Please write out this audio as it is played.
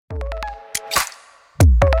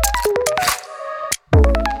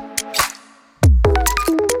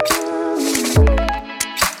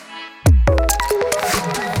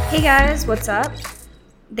Hey guys, what's up?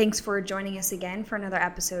 Thanks for joining us again for another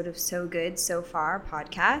episode of So Good So Far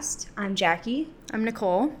podcast. I'm Jackie. I'm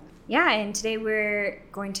Nicole. Yeah, and today we're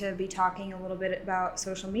going to be talking a little bit about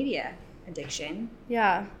social media addiction.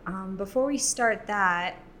 Yeah. Before we start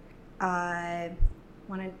that, I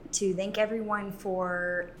wanted to thank everyone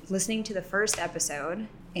for listening to the first episode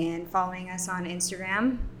and following us on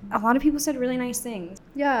Instagram. A lot of people said really nice things.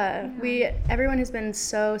 Yeah. Everyone has been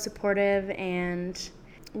so supportive, and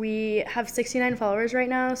we have 69 followers right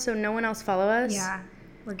now, so no one else follow us. Yeah,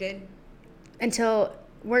 we're good. Until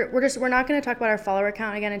we're not going to talk about our follower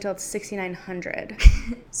count again until it's 6,900.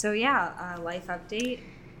 So yeah, life update.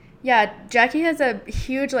 Yeah, Jackie has a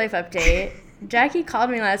huge life update. Jackie called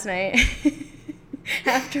me last night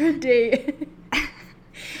after a date.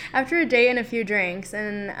 After a date and a few drinks,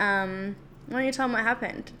 and why don't you tell them what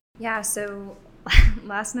happened? Yeah, so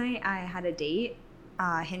last night I had a date,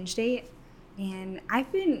 Hinge date, and I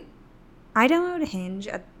downloaded Hinge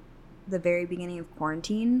at the very beginning of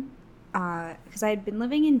quarantine because I had been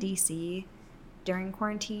living in DC during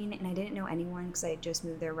quarantine, and I didn't know anyone because I had just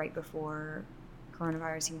moved there right before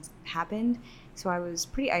coronavirus things happened. So I was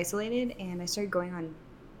pretty isolated, and I started going on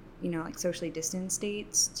like socially distanced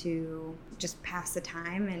dates to just pass the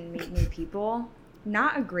time and meet new people.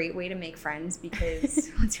 Not a great way to make friends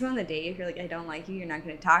because once you're on the date, if you're like, I don't like you, you're not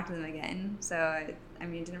going to talk to them again. So, it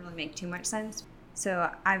didn't really make too much sense.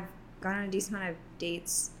 So I've gone on a decent amount of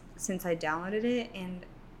dates since I downloaded it, and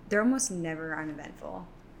they're almost never uneventful.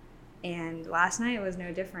 And last night was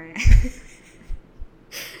no different.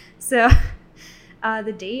 So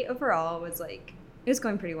the date overall was it was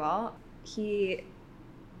going pretty well. He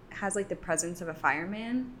has the presence of a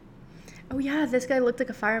fireman. Oh yeah, this guy looked like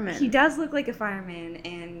a fireman. He does look like a fireman,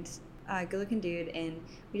 and a good looking dude, and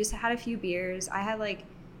we just had a few beers. I had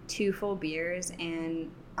 2 full beers, and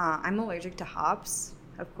I'm allergic to hops,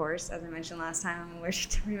 of course. As I mentioned last time, I'm allergic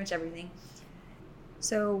to pretty much everything.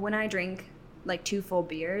 So when I drink 2 full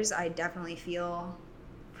beers, I definitely feel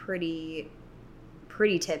pretty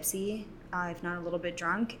tipsy, if not a little bit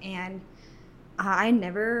drunk. And I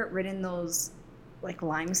never ridden those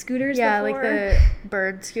Lime scooters before. The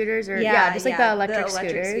bird scooters, or the electric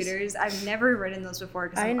scooters. I've never ridden those before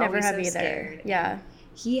because I'm never always have so either. Scared. Yeah.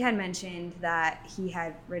 He had mentioned that he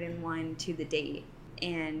had ridden one to the date,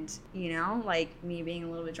 and me being a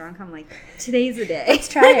little bit drunk, I'm like, today's the day. Let's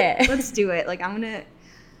try it. Let's do it. I'm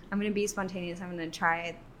gonna be spontaneous. I'm gonna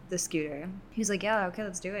try the scooter. He was like, yeah, okay,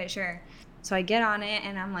 let's do it, sure. So I get on it,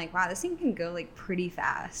 and I'm like, wow, this thing can go pretty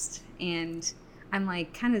fast, and I'm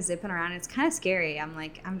kind of zipping around. It's kind of scary. I'm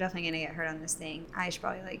I'm definitely going to get hurt on this thing. I should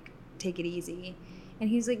probably take it easy. And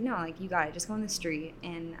he's like, no, you got it. Just go on the street.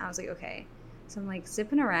 And I was like, okay. So I'm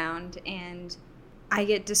zipping around, and I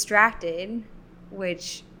get distracted,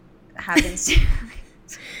 which happens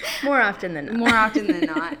more often than not. More often than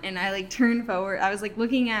not. And I turn forward. I was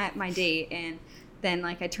looking at my date, and then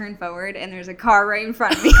I turn forward, and there's a car right in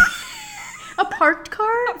front of me. A parked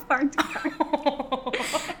car? A parked car.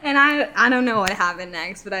 And I don't know what happened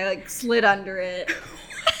next, but I slid under it.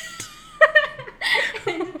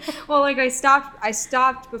 Well, I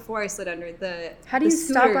stopped before I slid under it. How do you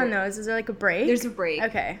stop on those? Is there a brake? There's a brake.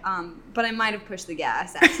 Okay. But I might have pushed the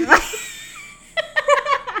gas accidentally.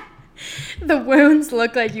 The wounds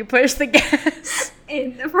look like you pushed the gas.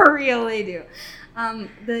 For real, they do.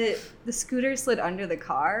 The scooter slid under the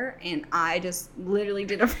car, and I just literally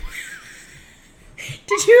did a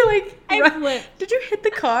Did you I flipped. Did you hit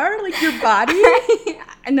the car? Your body?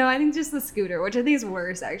 No, I think just the scooter, which I think is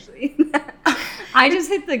worse actually. I just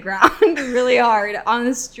hit the ground really hard on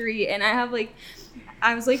the street, and I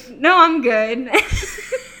was no, I'm good.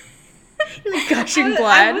 You're gushing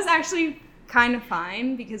blood. I was actually kind of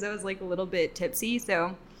fine because I was a little bit tipsy,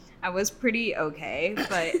 so I was pretty okay,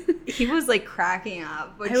 but he was cracking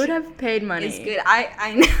up. Which I would have paid money. It's good.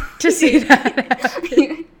 I know to see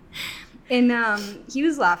that. And he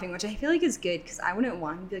was laughing, which I feel is good because I wouldn't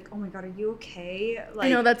want him to be oh my God, are you okay? I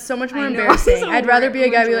know, that's so much more embarrassing. I'd rather be a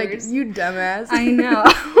guy be you dumbass. I know.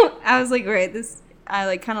 I was right,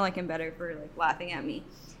 I kind of him better for laughing at me.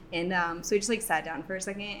 And so he just sat down for a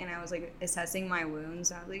second, and I was assessing my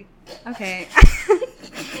wounds. I was okay.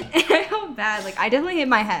 And I felt bad. I definitely hit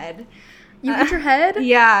my head. You hit your head?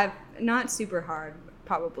 Yeah, not super hard.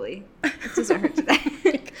 Probably. It doesn't hurt today.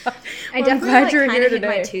 I definitely kind of hit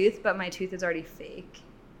my tooth, but my tooth is already fake.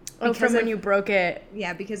 Oh, from when you broke it.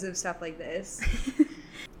 Yeah, because of stuff like this.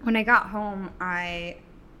 When I got home, I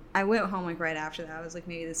went home right after that. I was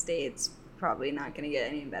maybe this date's probably not going to get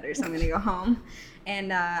any better, so I'm going to go home.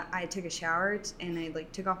 And I took a shower, and I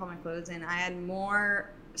took off all my clothes, and I had more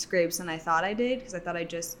scrapes than I thought I did because I thought I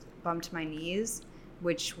just bumped my knees.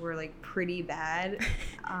 which were like pretty bad.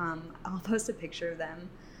 I'll post a picture of them.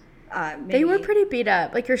 Maybe. They were pretty beat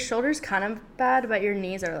up. Like your shoulder's kind of bad, but your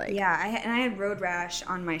knees are like... Yeah, I had road rash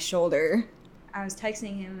on my shoulder. I was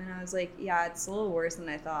texting him and I was like, yeah, it's a little worse than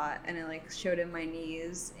I thought. And I like showed him my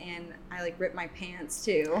knees and I like ripped my pants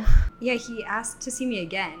too. Yeah, he asked to see me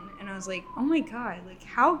again. And I was like, oh my God, like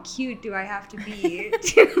how cute do I have to be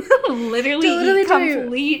to literally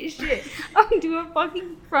complete shit? Do a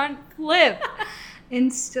fucking front flip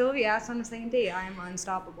and still be asked on the second date. I am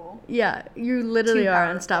unstoppable. Yeah, you literally are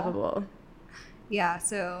unstoppable. Yeah,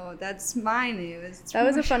 so that's my news. That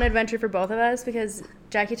was a fun adventure for both of us because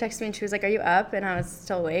Jackie texted me and she was like, are you up? And I was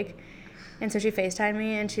still awake. And so she FaceTimed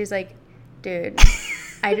me and she's like, dude,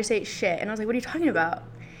 I just ate shit. And I was like, what are you talking about?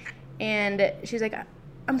 And she's like,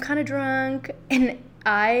 I'm kind of drunk. And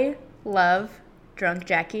I love drunk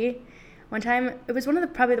Jackie. One time, it was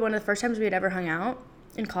probably one of the first times we had ever hung out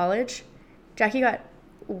in college. Jackie got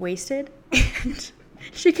wasted and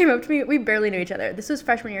she came up to me. We barely knew each other. This was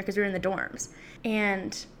freshman year because we were in the dorms.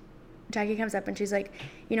 And Jackie comes up and she's like,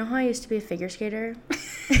 you know how I used to be a figure skater?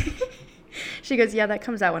 She goes, yeah, that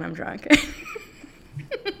comes out when I'm drunk.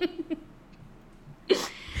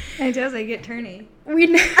 It does. I get turny. We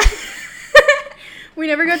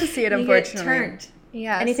never got to see it, unfortunately. You get turned.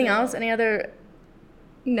 Yeah. Anything else? Any other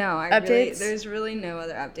No, updates? There's really no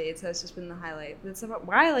other updates. That's just been the highlight. That's about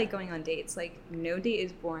why I like going on dates. Like, no date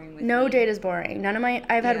is boring with me. No date is boring.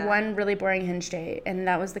 I've had one really boring Hinge date, and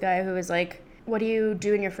that was the guy who was like, what do you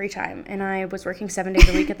do in your free time? And I was working 7 days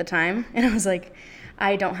a week at the time, and I was like,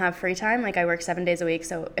 I don't have free time. Like, I work 7 days a week,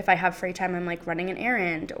 so if I have free time, I'm like running an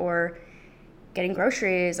errand or getting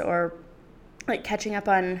groceries or like catching up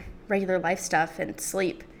on regular life stuff and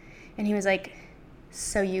sleep. And he was like,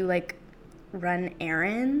 so you like run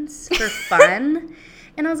errands for fun?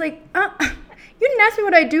 And I was like, you didn't ask me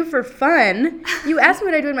what I do for fun. You asked me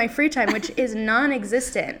what I do in my free time, which is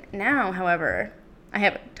non-existent. Now, however, I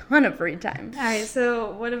have a ton of free time. All right,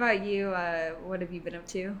 so what about you? What have you been up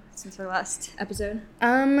to since our last episode?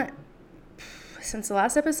 Since the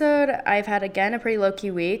last episode, I've had, again, a pretty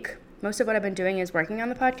low-key week. Most of what I've been doing is working on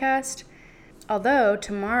the podcast. Although,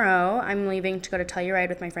 tomorrow, I'm leaving to go to Telluride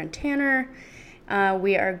with my friend Tanner.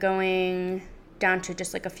 We are going down to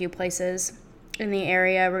just like a few places in the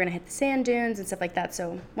area. We're going to hit the sand dunes and stuff like that.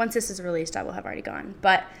 So once this is released, I will have already gone.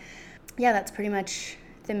 But yeah, that's pretty much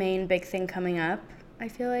the main big thing coming up, I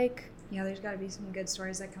feel like. Yeah, there's got to be some good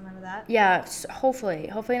stories that come out of that. Yeah, hopefully.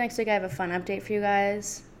 Hopefully next week I have a fun update for you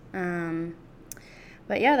guys.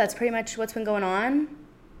 But yeah, that's pretty much what's been going on.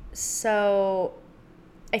 So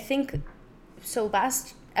I think,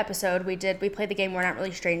 last episode we played the game We're Not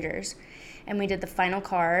Really Strangers. And we did the final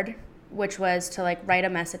card, which was to like write a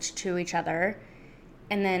message to each other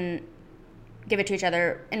and then give it to each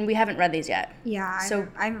other. And we haven't read these yet. Yeah,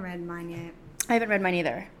 I haven't read mine yet. I haven't read mine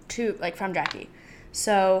either, from Jackie.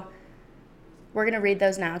 So we're going to read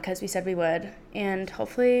those now because we said we would. And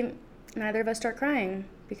hopefully neither of us start crying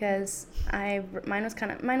because mine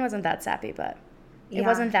wasn't that sappy, but it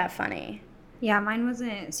wasn't that funny. Yeah, mine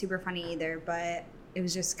wasn't super funny either, but it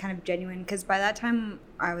was just kind of genuine because by that time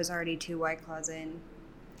I was already 2 White Claws in.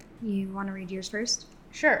 You want to read yours first?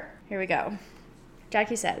 Sure. Here we go.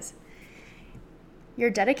 Jackie says, your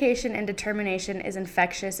dedication and determination is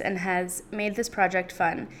infectious and has made this project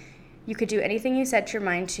fun. You could do anything you set your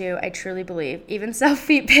mind to, I truly believe. Even sell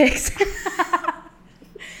feet pics.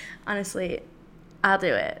 Honestly, I'll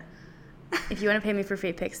do it. If you want to pay me for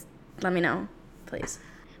feet pics, let me know, please.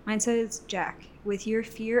 Mine says, Jack, with your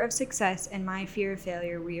fear of success and my fear of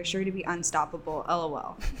failure, we are sure to be unstoppable.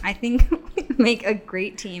 LOL. I think we make a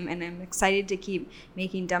great team, and I'm excited to keep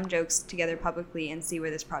making dumb jokes together publicly and see where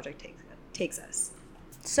this project takes us.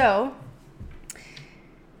 So,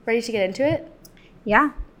 ready to get into it? Yeah.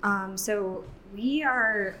 So we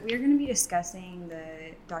are going to be discussing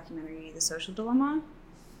the documentary The Social Dilemma.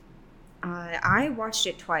 I watched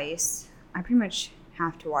it twice. I pretty much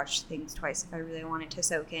have to watch things twice if I really want it to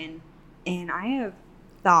soak in. And I have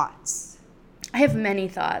thoughts. I have many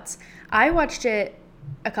thoughts. I watched it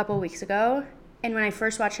a couple weeks ago, and when I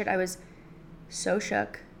first watched it, I was so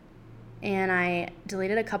shook. And I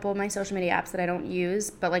deleted a couple of my social media apps that I don't use,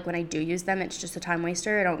 but like when I do use them, it's just a time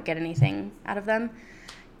waster. I don't get anything out of them.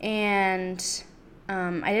 And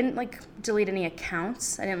I didn't like delete any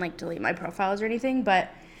accounts. I didn't like delete my profiles or anything, but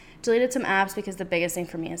deleted some apps because the biggest thing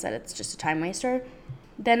for me is that it's just a time waster.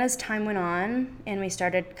 Then as time went on and we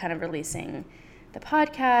started kind of releasing the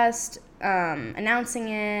podcast, announcing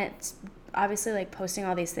it, obviously like posting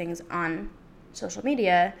all these things on social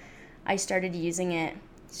media, I started using it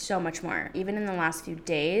so much more. Even in the last few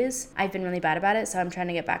days, I've been really bad about it, so I'm trying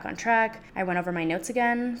to get back on track. I went over my notes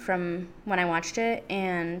again from when I watched it,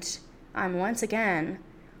 and I'm once again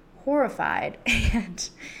horrified and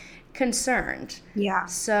concerned. Yeah.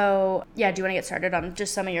 So, yeah, do you want to get started on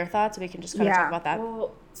just some of your thoughts? We can just kind of talk about that.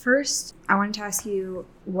 Well, first, I wanted to ask you,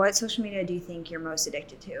 what social media do you think you're most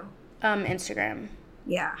addicted to? Instagram.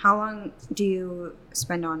 Yeah. How long do you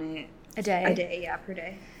spend on it? A day. A day, yeah, per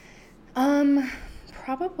day.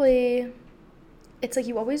 Probably, it's like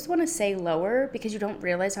you always want to say lower because you don't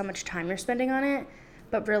realize how much time you're spending on it.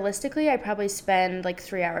 But realistically, I probably spend like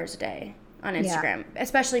 3 hours a day on Instagram,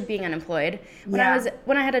 especially being unemployed. When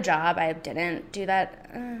I had a job, I didn't do that.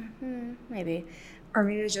 Maybe. Or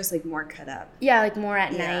maybe it was just like more cut up. Yeah, like more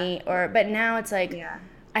at night. But now it's like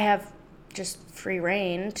I have just free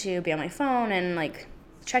reign to be on my phone and like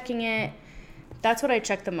checking it. That's what I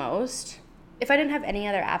check the most. If I didn't have any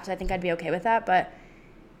other apps, I think I'd be okay with that. But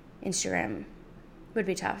Instagram would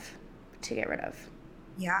be tough to get rid of.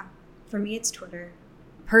 Yeah. For me, it's Twitter.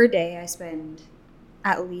 Per day, I spend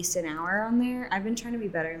at least an hour on there. I've been trying to be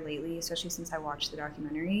better lately, especially since I watched the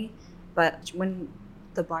documentary. But when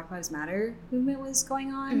the Black Lives Matter movement was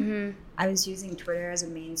going on, I was using Twitter as a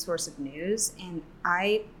main source of news, and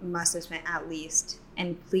I must have spent at least,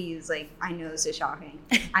 and please, like, I know this is shocking,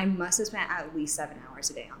 I must have spent at least 7 hours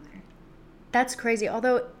a day on there. That's crazy.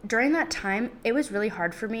 Although during that time, it was really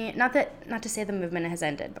hard for me. Not to say the movement has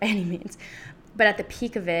ended by any means, but at the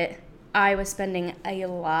peak of it, I was spending a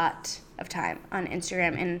lot of time on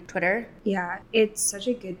Instagram and Twitter. Yeah, it's such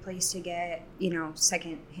a good place to get,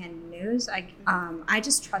 secondhand news. I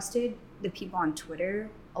just trusted the people on Twitter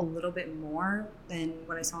a little bit more than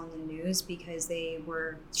what I saw in the news because they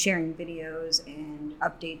were sharing videos and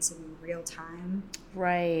updates in real time.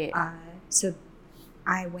 Right. So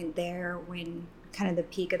I went there when kind of the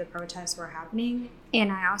peak of the protests were happening.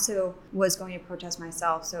 And I also was going to protest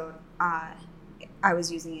myself, so I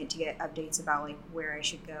was using it to get updates about like where I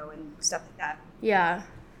should go and stuff like that. Yeah.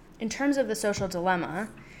 In terms of The Social Dilemma,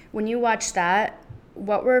 when you watched that,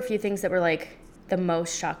 what were a few things that were like the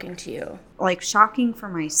most shocking to you? Like shocking for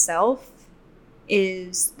myself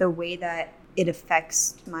is the way that it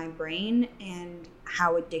affects my brain and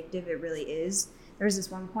how addictive it really is. There was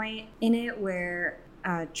this one point in it where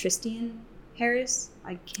Tristan Harris,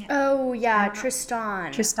 Oh yeah,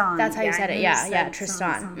 Tristan. That's how you said it. Yeah,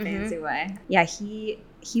 Tristan. Some fancy way. Yeah, he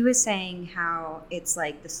was saying how it's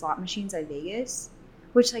like the slot machines at Vegas,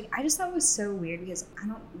 which like I just thought was so weird because I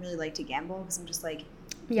don't really like to gamble because I'm just like,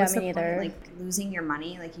 what's me neither. Like losing your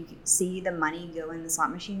money, like you can see the money go in the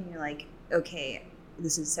slot machine and you're like, okay,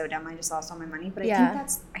 this is so dumb. I just lost all my money. But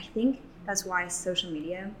I think that's why social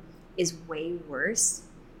media is way worse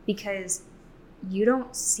because you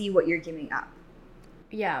don't see what you're giving up.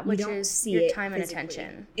 Yeah, which is your time and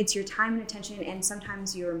attention. It's your time and attention, and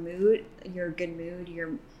sometimes your mood, your good mood, your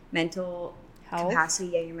mental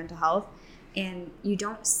capacity, your mental health, and you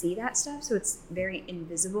don't see that stuff, so it's very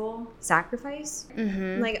invisible sacrifice.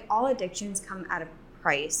 Like all addictions come at a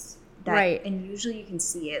price. Right. And usually you can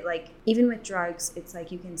see it. Like even with drugs, it's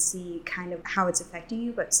like you can see kind of how it's affecting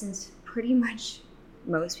you, but since pretty much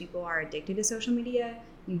most people are addicted to social media,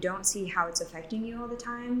 you don't see how it's affecting you all the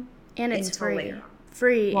time. And it's free.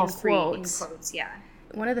 Free in quotes. Yeah.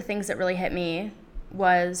 One of the things that really hit me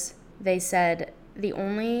was they said the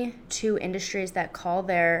only two industries that call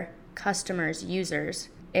their customers users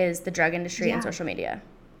is the drug industry and social media.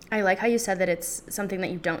 I like how you said that it's something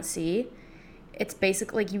that you don't see. It's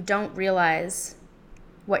basically like you don't realize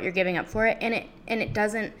what you're giving up for it, and it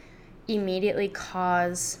doesn't immediately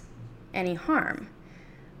cause any harm.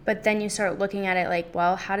 But then you start looking at it like,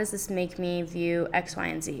 well, how does this make me view X, Y,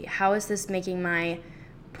 and Z? How is this making my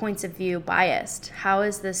points of view biased? How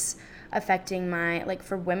is this affecting my, like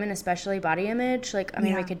for women especially, body image? Like, I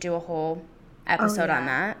mean, we could do a whole episode on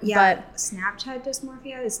that. Yeah, but Snapchat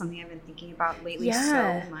dysmorphia is something I've been thinking about lately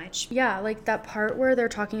so much. Yeah, like that part where they're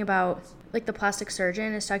talking about, like the plastic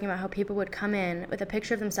surgeon is talking about how people would come in with a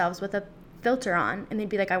picture of themselves with a filter on and they'd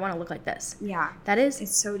be like, I want to look like this. Yeah.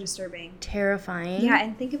 It's so disturbing. Terrifying. Yeah,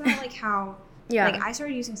 and think about like how like I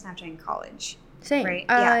started using Snapchat in college. Same. Right?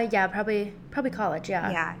 Yeah, probably college, yeah.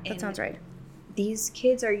 Yeah. That sounds right. These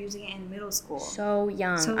kids are using it in middle school. So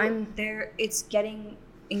young. So it's getting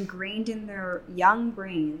ingrained in their young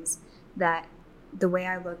brains that the way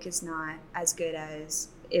I look is not as good as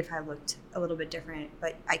if I looked a little bit different,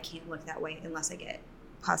 but I can't look that way unless I get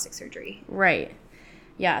plastic surgery. Right.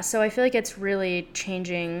 Yeah, so I feel like it's really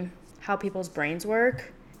changing how people's brains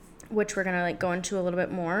work, which we're going to like go into a little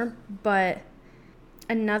bit more. But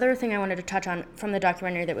another thing I wanted to touch on from the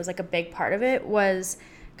documentary that was like a big part of it was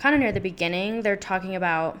kind of near the beginning, they're talking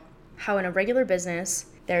about how in a regular business,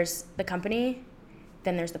 there's the company,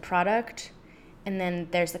 then there's the product, and then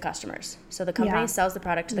there's the customers. So the company sells the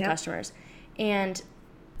product to the customers. And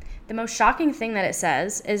the most shocking thing that it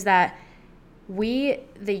says is that we,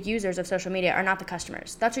 the users of social media, are not the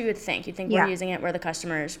customers. That's what you would think. You'd think we're using it, we're the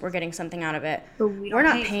customers, we're getting something out of it. But we're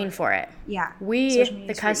not paying for it. Yeah. We,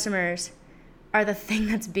 the customers, are the thing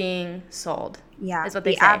that's being sold. Yeah. Is what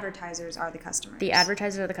they say. The advertisers are the customers. The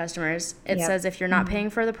advertisers are the customers. It says if you're not paying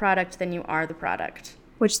for the product, then you are the product.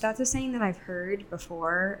 Which that's a saying that I've heard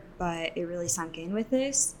before, but it really sunk in with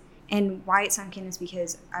this. And why it sunk in is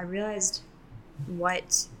because I realized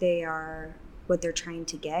what they're trying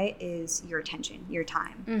to get is your attention, your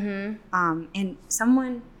time. Mm-hmm. And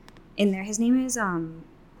someone in there, his name is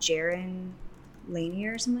Jaron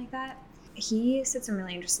Lanier or something like that. He said some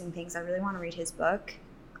really interesting things. I really want to read his book.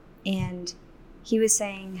 And he was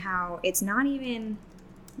saying how it's not even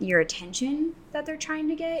your attention that they're trying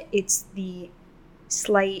to get, it's the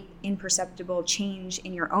slight imperceptible change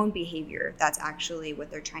in your own behavior that's actually what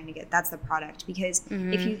they're trying to get. That's the product. Because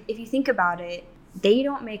if you think about it, they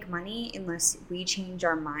don't make money unless we change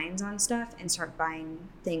our minds on stuff and start buying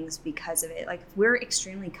things because of it. Like, if we're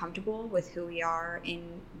extremely comfortable with who we are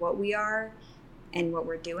and what we are and what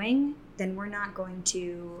we're doing, then we're not going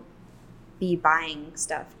to be buying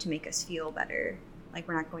stuff to make us feel better. Like,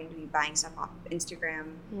 we're not going to be buying stuff off of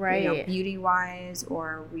Instagram, right? Beauty-wise,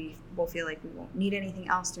 or we will feel like we won't need anything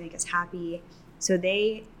else to make us happy. So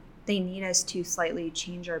they need us to slightly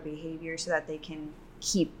change our behavior so that they can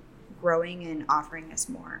keep growing and offering us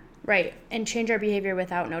more. Right, and change our behavior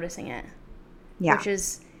without noticing it. Yeah. Which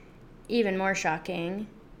is even more shocking.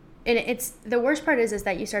 And it's the worst part is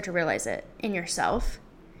that you start to realize it in yourself.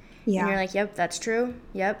 Yeah. And you're like, yep, that's true.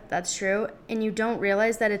 Yep, that's true. And you don't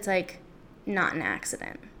realize that it's like not an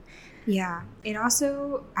accident. Yeah. It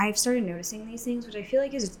also, I've started noticing these things, which I feel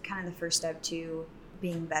like is kind of the first step to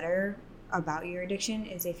being better about your addiction,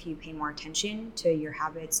 is if you pay more attention to your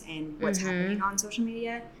habits and what's happening on social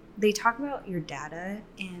media. They talk about your data,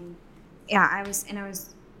 and I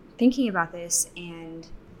was thinking about this, and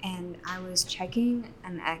I was checking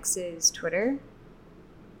an ex's Twitter.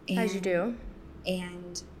 As you do.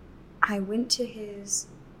 And I went to his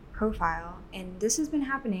profile, and this has been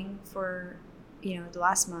happening for, the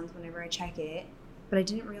last month whenever I check it, but I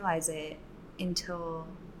didn't realize it until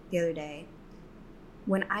the other day.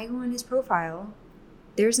 When I go on his profile,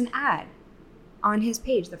 there's an ad on his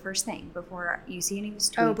page, the first thing, before you see any of his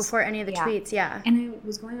tweets. Oh, before any of the tweets, yeah. And I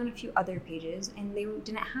was going on a few other pages, and they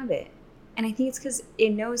didn't have it. And I think it's because it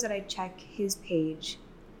knows that I check his page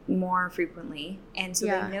more frequently, and so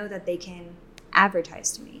they know that they can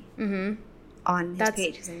advertise to me on his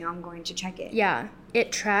page because they know I'm going to check it. Yeah.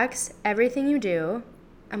 It tracks everything you do.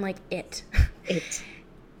 I'm like, it.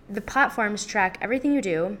 The platforms track everything you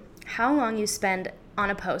do, how long you spend on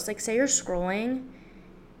a post. Like, say you're scrolling,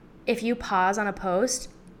 if you pause on a post,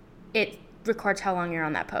 it records how long you're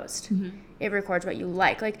on that post. It records what you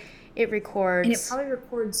like. Like, it records...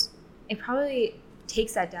 And it probably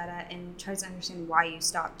takes that data and tries to understand why you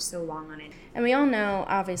stopped so long on it. And we all know,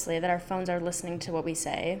 obviously, that our phones are listening to what we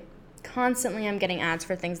say. Constantly, I'm getting ads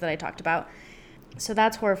for things that I talked about. So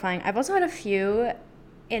that's horrifying. I've also had a few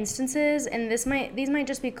instances, and these might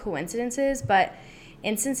just be coincidences, but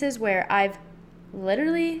instances where I've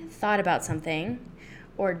literally thought about something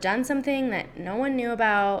or done something that no one knew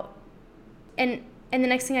about, and the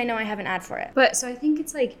next thing I know, I have an ad for it. But so I think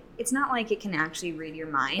it's like, it's not like it can actually read your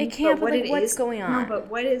mind. It can't, but like, what's going on? No, but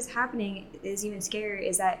what is happening is even scarier,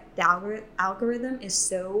 is that the algorithm is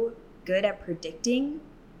so good at predicting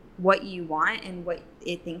what you want and what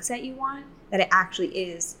it thinks that you want, that it actually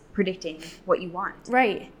is predicting what you want.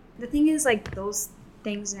 Right. The thing is, like, those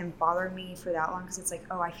things didn't bother me for that long because it's like,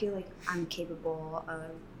 oh, I feel like I'm capable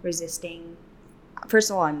of resisting.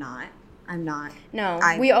 First of all, I'm not. No,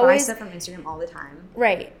 I buy stuff from Instagram all the time.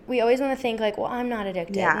 Right. We always want to think like, well, I'm not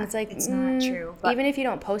addicted. Yeah, and it's like, it's not true. But even if you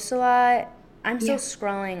don't post a lot, I'm still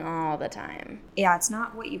scrolling all the time. Yeah, it's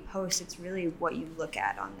not what you post. It's really what you look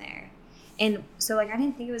at on there. And so, like, I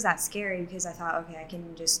didn't think it was that scary because I thought, okay, I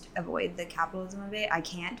can just avoid the capitalism of it. I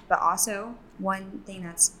can't. But also, one thing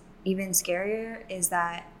that's even scarier is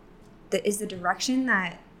that the direction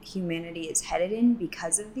that humanity is headed in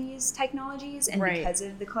because of these technologies and because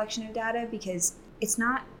of the collection of data, because it's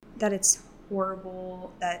not that it's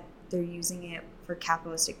horrible that they're using it for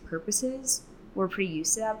capitalistic purposes. We're pretty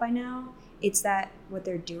used to that by now. It's that what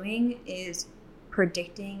they're doing is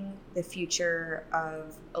predicting the future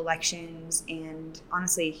of elections and,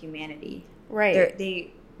 honestly, humanity. Right.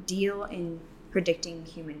 They deal in predicting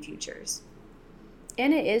human futures.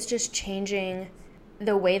 And it is just changing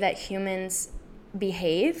the way that humans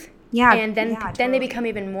behave. Yeah. And then yeah, then they totally. become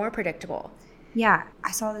even more predictable. Yeah.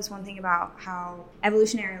 I saw this one thing about how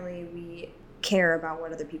evolutionarily we care about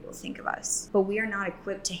what other people think of us, but we are not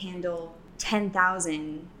equipped to handle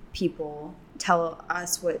 10,000 people tell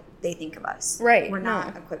us what they think of us. Right. We're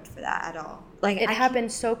not No. equipped for that at all. Like It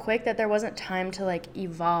happened so quick that there wasn't time to like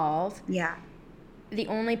evolve. Yeah. The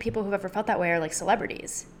only people who've ever felt that way are like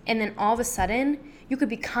celebrities. And then all of a sudden, you could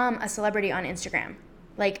become a celebrity on Instagram.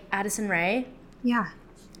 Like Addison Rae Yeah.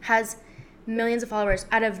 has millions of followers.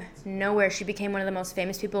 Out of nowhere, she became one of the most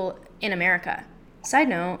famous people in America. Side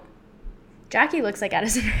note, Jackie looks like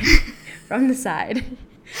Addison Rae from the side.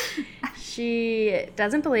 She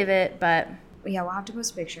doesn't believe it, but Yeah, we'll have to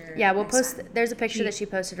post a picture. yeah, we'll next post. time. There's a picture that she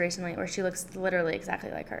posted recently where she looks literally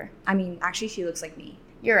exactly like her. I mean, actually, she looks like me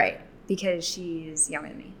You're right. because she's younger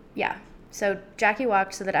than me. Yeah. So Jackie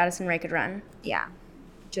walked so that Addison Rae could run. Yeah.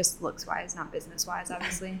 Just looks wise, not business wise,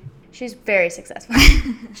 obviously. She's very successful.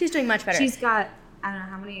 She's doing much better. She's got, I don't know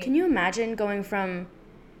how many. Can you imagine going from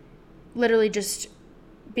literally just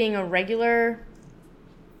being a regular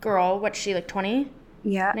girl, what's she, like 20,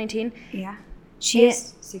 Yeah. 19? Yeah. She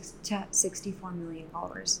has 64 million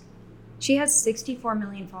followers. She has 64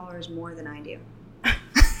 million followers more than I do.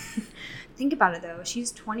 Think about it, though.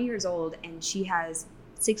 She's 20 years old, and she has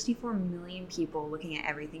 64 million people looking at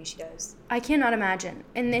everything she does. I cannot imagine.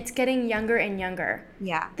 And it's getting younger and younger.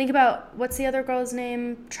 Yeah. Think about, what's the other girl's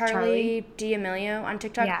name? Charlie Charlie. D'Amelio on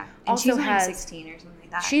TikTok. Yeah. And Also she's only has 16 or something like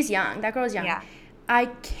that. She's young. That girl's young. Yeah. I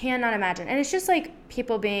cannot imagine. And it's just like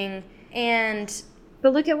people being, and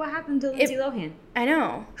But look at what happened to Lindsay Lohan, I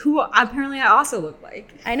know. who apparently I also look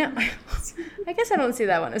like. I know. I guess I don't see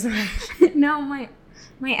that one as much. No, my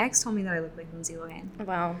ex told me that I look like Lindsay Lohan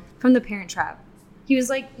Wow. from The Parent Trap. He was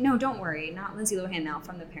like, "No, don't worry, not Lindsay Lohan now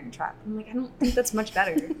from The Parent Trap." I'm like, I don't think that's much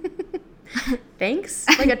better. Thanks.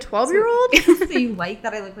 Like a 12-year-old? So you like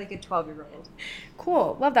that I look like a 12-year-old?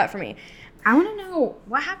 Cool. Love that for me. I want to know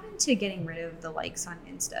what happened to getting rid of the likes on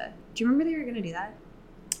Insta. Do you remember they were going to do that?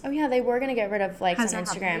 Oh, yeah, they were going to get rid of likes Has on that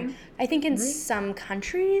Instagram. happened? I think in Really? some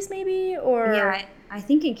countries, maybe, or Yeah, I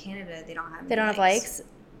think in Canada they don't have. they don't have likes.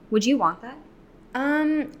 Would you want that?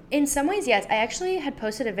 In some ways, yes. I actually had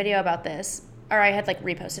posted a video about this, or I had like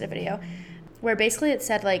reposted a video, where basically it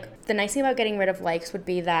said like the nice thing about getting rid of likes would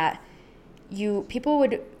be that people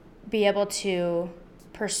would be able to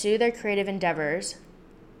pursue their creative endeavors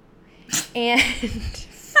and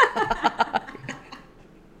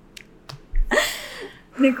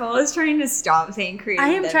Nicole is trying to stop saying creative. I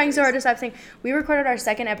am trying so hard to stop saying. We recorded our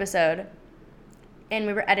second episode and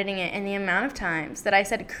we were editing it, and the amount of times that I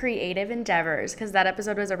said creative endeavors, because that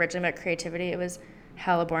episode was originally about creativity, it was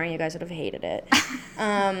hella boring. You guys would have hated it.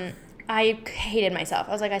 I hated myself.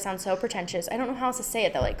 I was like, I sound so pretentious. I don't know how else to say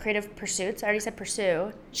it though. Like creative pursuits. I already said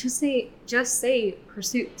pursue. Just say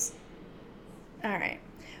pursuits. All right.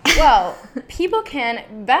 Well, people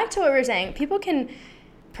can, back to what we were saying, people can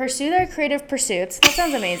pursue their creative pursuits. That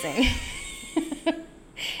sounds amazing.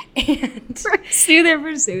 And Pursue their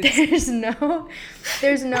pursuits.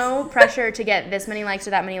 there's no pressure to get this many likes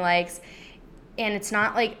or that many likes. And it's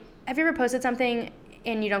not like, have you ever posted something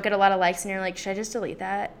and you don't get a lot of likes and you're like, should I just delete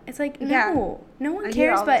that? It's like, no, Yeah. no one I do it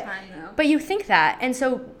cares, all the time, though. but you think that. And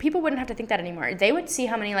so people wouldn't have to think that anymore. They would see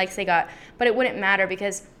how many likes they got, but it wouldn't matter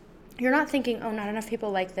because you're not thinking, oh, not enough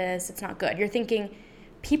people like this, it's not good. You're thinking,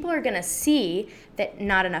 people are going to see that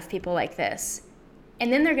not enough people like this.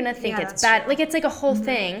 And then they're going to think Yeah, it's that's bad. true. Like, it's like a whole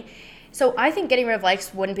thing. So I think getting rid of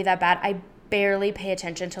likes wouldn't be that bad. I barely pay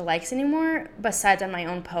attention to likes anymore, besides on my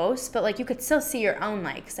own posts. But, like, you could still see your own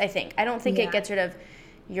likes, I think. I don't think Yeah. it gets rid of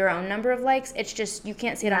your own number of likes. It's just you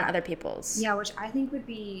can't see it on Yeah. other people's. Yeah, which I think would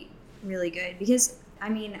be really good because, I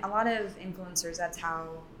mean, a lot of influencers, that's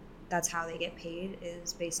how they get paid,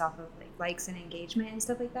 is based off of like likes and engagement and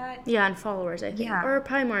stuff like that. Yeah, and followers, I think. Yeah. Or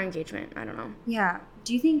probably more engagement. I don't know. Yeah.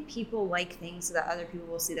 Do you think people like things so that other people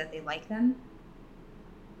will see that they like them?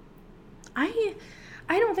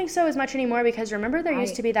 I don't think so as much anymore because remember there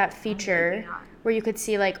used to be that feature maybe not. where you could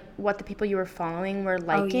see like what the people you were following were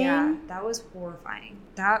liking. Oh yeah, that was horrifying.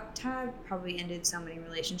 That tab probably ended so many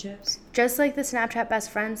relationships. Just like the Snapchat best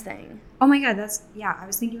friends thing. Oh my god, I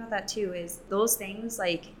was thinking about that too. Is those things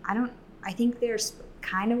like I think they're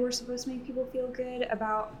kind of were supposed to make people feel good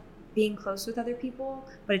about being close with other people,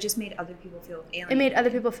 but it just made other people feel alienated. It made other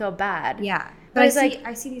people feel bad. Yeah, But but it's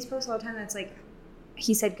I see these posts all the time. That's like,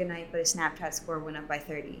 he said goodnight, but his Snapchat score went up by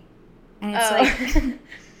 30, and it's like,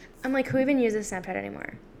 I'm like, who even uses Snapchat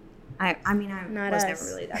anymore? I mean, I Not was us. never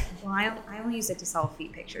really that. Well, I only use it to sell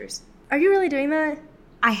feet pictures. Are you really doing that?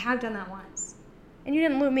 I have done that once. And you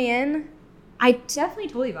didn't loop me in? I definitely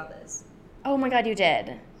told you about this. Oh my God, you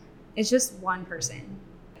did. It's just one person.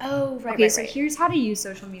 Oh, right. Okay, right, so right. here's how to use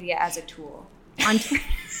social media as a tool. On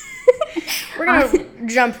We're gonna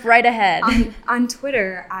jump right ahead. on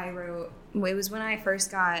Twitter, I wrote, it was when I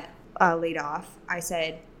first got laid off, I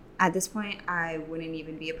said, at this point, I wouldn't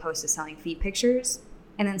even be opposed to selling feet pictures.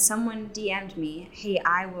 And then someone DM'd me, hey,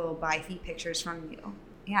 I will buy feet pictures from you.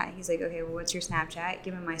 Yeah, he's like, okay, well, what's your Snapchat?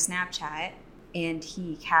 Give him my Snapchat. And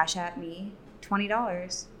he Cash App'd me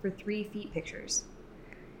 $20 for 3 feet pictures.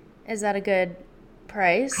 Is that a good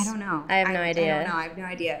price? I don't know. I have no idea. I don't know. I have no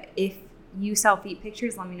idea. If you sell feet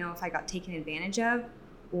pictures, let me know if I got taken advantage of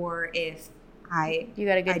or if You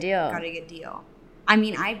got a good deal. Got a good deal. I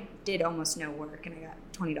mean, I did almost no work and I got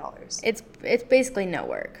 $20. It's basically no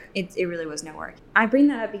work. It really was no work. I bring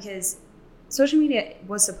that up because social media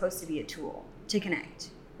was supposed to be a tool to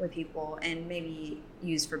connect with people and maybe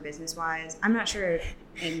use for business wise. I'm not sure.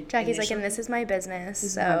 Jackie's like, and this is my business.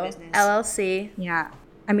 This is so my business. LLC. Yeah.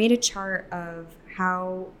 I made a chart of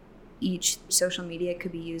how each social media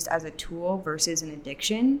could be used as a tool versus an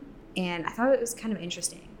addiction. And I thought it was kind of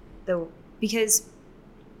interesting though, because,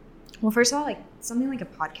 well, first of all, like something like a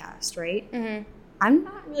podcast, right? Mm-hmm. I'm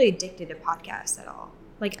not really addicted to podcasts at all.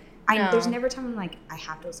 Like, No. There's never a time I'm like, I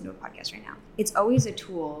have to listen to a podcast right now. It's always a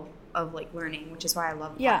tool of like learning, which is why I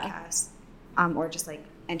love podcasts, or just like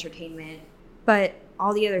entertainment. But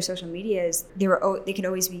all the other social medias, they could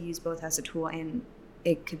always be used both as a tool and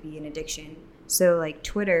it could be an addiction. So like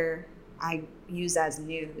Twitter, I use as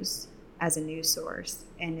news, as a news source,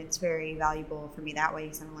 and it's very valuable for me that way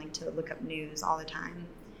because I don't like to look up news all the time.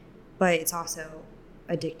 But it's also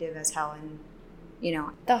addictive as hell, and you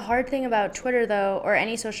know. The hard thing about Twitter though, or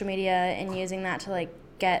any social media and using that to like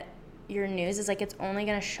get your news is like it's only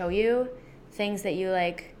going to show you things that you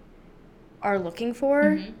like are looking for.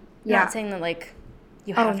 Mm-hmm. Yeah. Not saying that like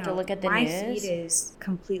you have to look at the My news. feed is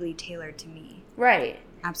completely tailored to me. Right.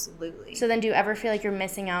 Absolutely. So then do you ever feel like you're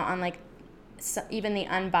missing out on like even the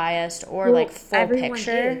unbiased or Well, like full everyone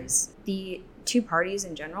picture? is. The two parties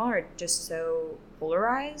in general are just so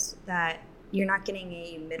polarized that you're not getting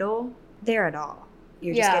a middle there at all.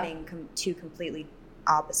 You're just getting two completely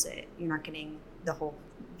opposite. You're not getting the whole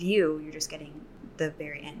view. You're just getting the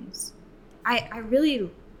very ends. I really,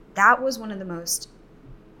 that was one of the most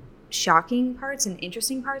shocking parts and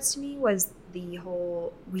interesting parts to me was the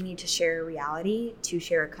whole we need to share reality to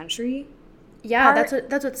share a country. Yeah,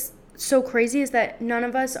 that's what's so crazy is that none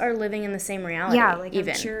of us are living in the same reality. Yeah, like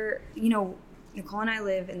even. I'm sure, you know, Nicole and I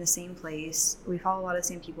live in the same place. We follow a lot of the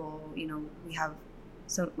same people. You know, we have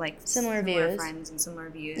some like similar views, friends and similar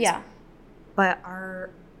views. Yeah, but our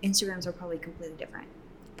Instagrams are probably completely different.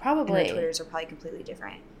 Probably. And our Twitters are probably completely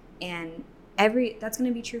different. And that's going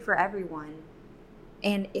to be true for everyone.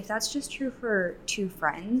 And if that's just true for two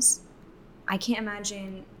friends, I can't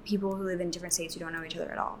imagine people who live in different states who don't know each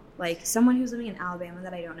other at all. Like someone who's living in Alabama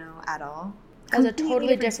that I don't know at all. Has a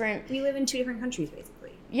totally different. We live in two different countries,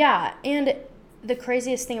 basically. Yeah, and the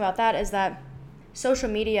craziest thing about that is that social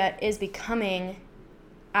media is becoming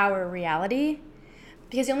our reality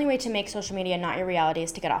because the only way to make social media not your reality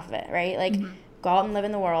is to get off of it, right? Like go out and live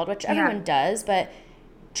in the world, which everyone does, but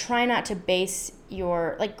try not to base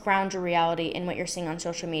your, like ground your reality in what you're seeing on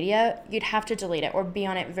social media. You'd have to delete it or be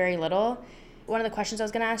on it very little. One of the questions I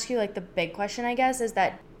was going to ask you, like the big question, I guess, is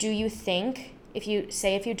that do you think if you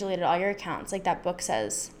deleted all your accounts, like that book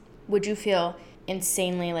says, would you feel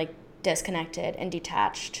insanely like disconnected and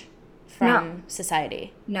detached from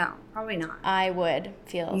society? No, probably not. I would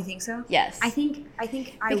feel. You think so? Yes. I think I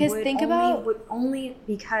because would think only, about would only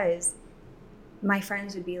because my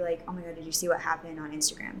friends would be like, "Oh my god, did you see what happened on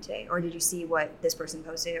Instagram today? Or did you see what this person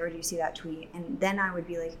posted? Or did you see that tweet?" And then I would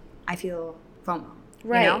be like, I feel FOMO.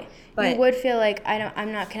 Right. You know? But you would feel like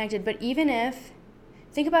I'm not connected. But even if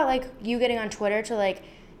think about like you getting on Twitter to like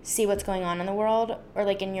see what's going on in the world or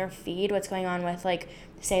like in your feed what's going on with like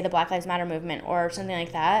say the Black Lives Matter movement or something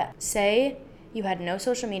like that. Say you had no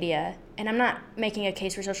social media, and I'm not making a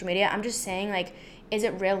case for social media. I'm just saying like is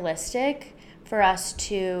it realistic for us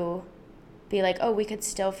to be like, oh, we could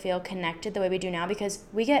still feel connected the way we do now because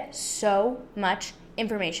we get so much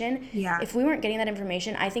information. Yeah. If we weren't getting that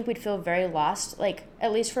information, I think we'd feel very lost, like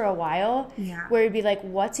at least for a while. Yeah. Where we'd be like,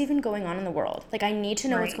 what's even going on in the world? Like I need to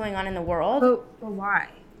know what's going on in the world. But why?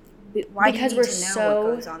 Why because do you we're need to know so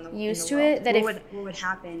what goes on in used the to world? it that what would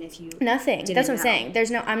happen if you nothing. didn't That's what I'm know?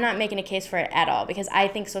 saying. I'm not making a case for it at all because I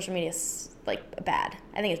think social media is like bad.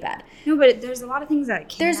 I think it's bad. No, but there's a lot of things that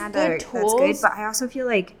can There's add good that's tools. good, but I also feel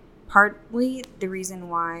like partly the reason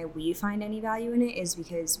why we find any value in it is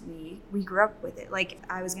because we grew up with it. Like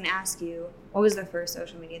I was going to ask you, what was the first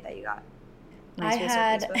social media that you got? I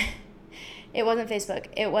had It wasn't Facebook.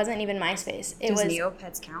 It wasn't even MySpace. It Does was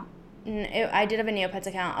Neopets count? I did have a Neopets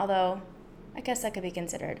account, although I guess that could be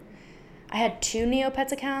considered. I had 2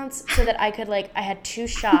 Neopets accounts so that I could, like, I had 2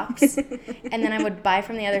 shops, and then I would buy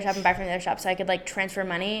from the other shop and buy from the other shop so I could, like, transfer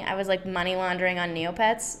money. I was, like, money laundering on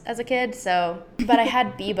Neopets as a kid, so. But I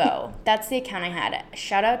had Bebo. That's the account I had.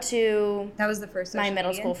 Shout out to That was the first my social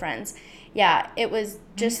middle media? school friends. Yeah, it was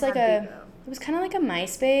just like had a, Bebo. it was kind of like a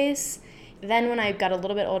MySpace. Then when I got a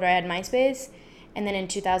little bit older, I had MySpace, and then in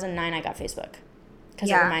 2009, I got Facebook. Because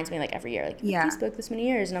it Yeah. reminds me, like, every year, like, Yeah. Facebook this many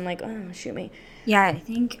years, and I'm like, oh, shoot me. Yeah, I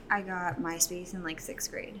think I got MySpace in like 6th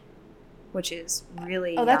grade, which is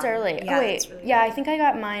really Oh, that's young. early. Yeah, Oh, wait. that's really Yeah, early. I think I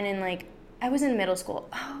got mine in, like, I was in middle school.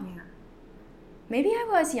 Oh, Yeah. maybe I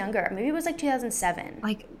was younger. Maybe it was, like, 2007.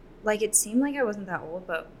 Like it seemed like I wasn't that old,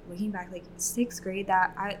 but looking back, like 6th grade,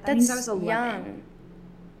 that That's means I was 11. young.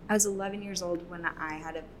 I was 11 years old when I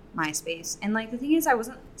had a MySpace, and like the thing is,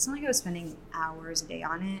 it's not like I was spending hours a day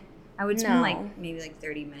on it. I would spend No. like maybe like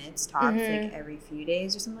 30 minutes tops, Mhm. like every few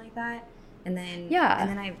days or something like that. And then Yeah. and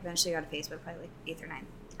then I eventually got a Facebook by like 8th or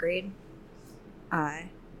 9th grade.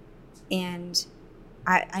 And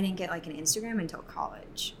I didn't get like an Instagram until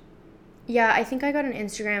college. Yeah, I think I got an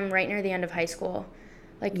Instagram right near the end of high school.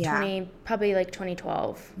 Like, Yeah. probably, like,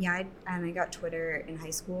 2012. Yeah, and I got Twitter in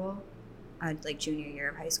high school, like junior year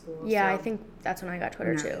of high school. Yeah, so I think that's when I got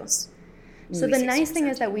Twitter, who too. knows? So Maybe the nice 16,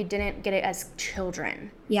 thing is that 17. we didn't get it as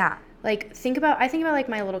children. Yeah. Like, I think about, like,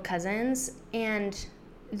 my little cousins, and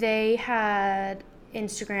they had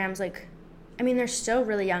Instagrams, like, I mean, they're still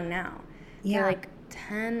really young now. Yeah. They're, like,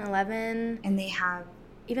 10, 11. And they have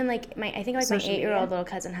Even, like, I think, like, my Social 8-year-old media? little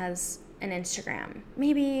cousin has an Instagram.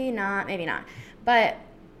 Maybe not. But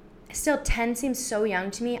still, 10 seems so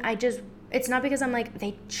young to me. It's not because I'm like,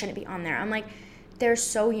 they shouldn't be on there. I'm like, they're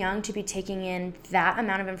so young to be taking in that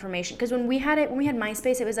amount of information. Because when we had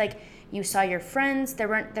MySpace, it was like you saw your friends. There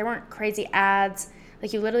weren't crazy ads.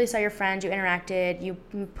 Like, you literally saw your friends, you interacted, you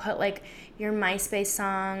put, like, your MySpace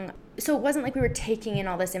song. So it wasn't like we were taking in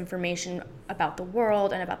all this information about the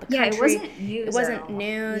world and about the country. Yeah, it wasn't news. It wasn't at all.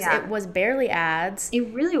 news. Yeah. It was barely ads.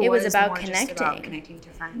 It really It was was about more just connecting. about connecting to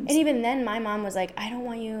friends. And even then, my mom was like, I don't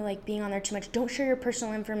want you, like, being on there too much. Don't share your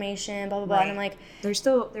personal information, blah, blah, blah. Right. And I'm like, there's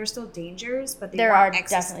still dangers, but There weren't are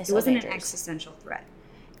definitely still It wasn't an dangers. existential threat.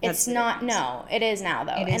 it's not, no, it is now,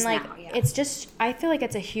 though. It And, is like, now, yeah. it's just, I feel like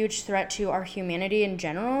it's a huge threat to our humanity in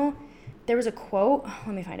general. There was a quote,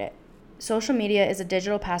 let me find it. Social media is a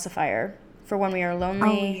digital pacifier for when we are lonely,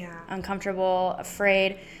 Oh, yeah. uncomfortable,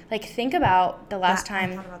 afraid. Like, think about the last I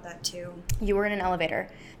time thought about that too. you were in an elevator,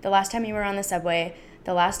 the last time you were on the subway,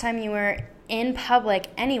 the last time you were in public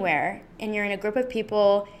anywhere, and you're in a group of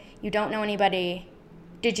people, you don't know anybody.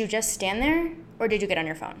 Did you just stand there, or did you get on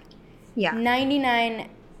your phone? Yeah. 99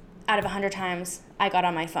 out of 100 times, I got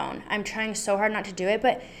on my phone. I'm trying so hard not to do it,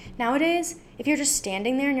 but nowadays, if you're just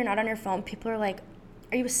standing there and you're not on your phone, people are like,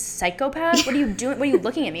 are you a psychopath? What are you doing? What are you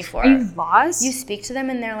looking at me for? Are you lost? You speak to them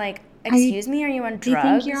and they're like, excuse me, are you on They drugs?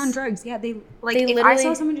 think you're on drugs. Yeah, they like. They If I literally-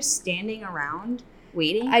 saw someone just standing around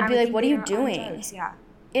waiting, I'd I be would like, think what are they you were on doing? drugs. Yeah.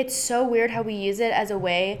 It's so weird how we use it as a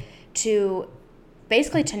way to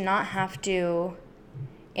basically to not have to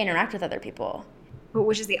interact with other people. But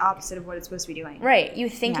which is the opposite of what it's supposed to be doing. Right. You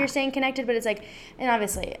think Yeah. you're staying connected, but it's like, and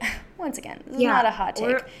obviously, once again, this is Yeah, not a hot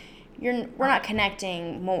or- take. We're not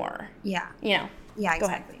connecting more, Yeah. you know. Yeah, Go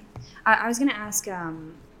ahead. exactly. I was gonna ask,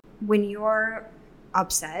 when you're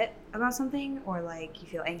upset about something, or like you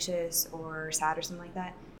feel anxious or sad or something like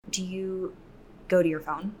that, do you go to your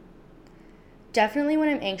phone? Definitely when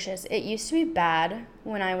I'm anxious. It used to be bad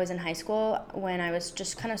when I was in high school, when I was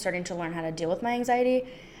just kind of starting to learn how to deal with my anxiety.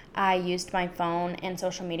 I used my phone and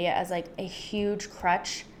social media as like a huge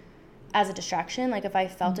crutch as a distraction. Like if I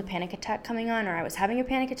felt a panic attack coming on or I was having a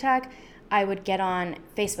panic attack, I would get on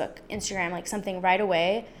Facebook, Instagram, like something right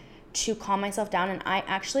away to calm myself down. And I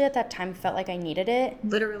actually at that time felt like I needed it.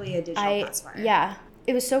 Literally a digital pacifier. Yeah.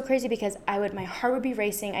 It was so crazy because my heart would be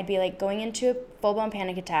racing. I'd be like going into a full-blown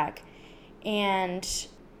panic attack. And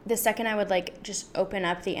the second I would like just open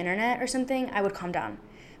up the internet or something, I would calm down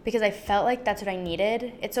because I felt like that's what I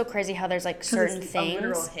needed. It's so crazy how there's like certain It's things. a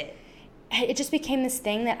literal hit. It just became this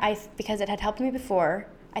thing that because it had helped me before,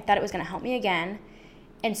 I thought it was going to help me again.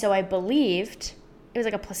 And so I believed, it was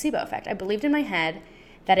like a placebo effect. I believed in my head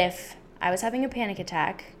that if I was having a panic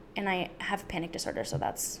attack, and I have panic disorder, so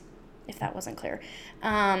that's, if that wasn't clear,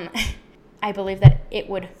 I believed that it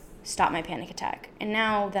would stop my panic attack. And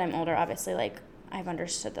now that I'm older, obviously, like, I've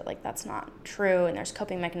understood that, like, that's not true, and there's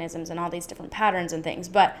coping mechanisms and all these different patterns and things.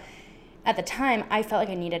 But at the time, I felt like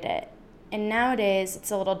I needed it. And nowadays,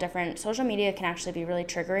 it's a little different. Social media can actually be really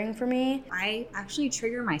triggering for me. I actually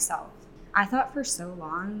trigger myself. I thought for so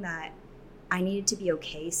long that I needed to be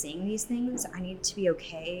okay saying these things. I needed to be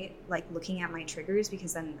okay, like, looking at my triggers,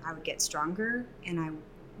 because then I would get stronger and I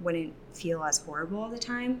wouldn't feel as horrible all the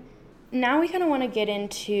time. Now we kind of want to get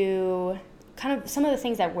into kind of some of the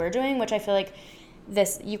things that we're doing, which I feel like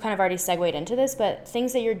you kind of already segued into this, but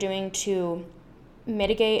things that you're doing to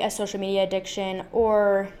mitigate a social media addiction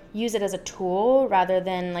or use it as a tool rather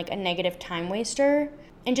than like a negative time waster,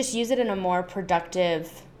 and just use it in a more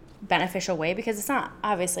productive, beneficial way, because it's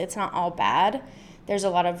not all bad. There's a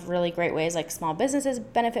lot of really great ways, like small businesses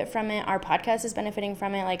benefit from it. Our podcast is benefiting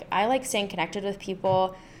from it. Like, I like staying connected with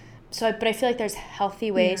people. But I feel like there's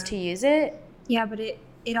healthy ways to use it. Yeah, but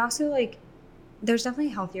it also, like, there's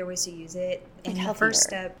definitely healthier ways to use it. And the first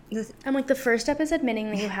step... the first step is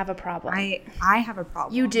admitting that you have a problem. I have a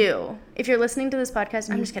problem. You do. If you're listening to this podcast,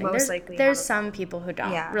 I'm just kidding. There's some people who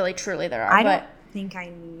don't. Yeah. Really, truly, there are. I don't think I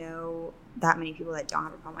know that many people that don't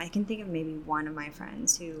have a problem. I can think of maybe one of my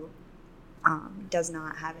friends who does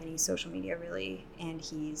not have any social media, really, and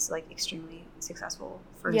he's, like, extremely successful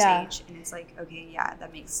for his age. And it's like, okay, yeah,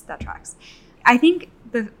 that tracks. I think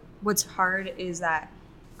what's hard is that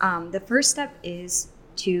the first step is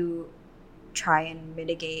to try and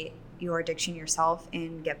mitigate your addiction yourself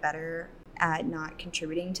and get better at not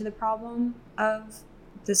contributing to the problem of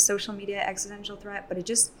the social media existential threat. But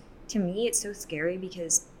to me, it's so scary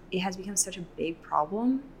because it has become such a big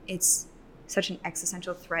problem. It's such an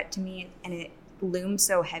existential threat to me, and it looms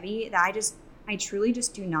so heavy that I truly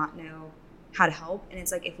just do not know how to help. And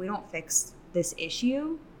it's like, if we don't fix this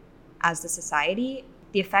issue as the society,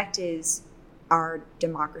 the effect is our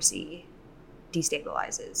democracy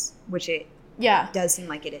destabilizes, which it does seem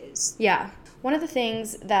like it is. Yeah. One of the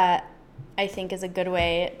things that I think is a good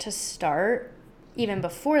way to start, even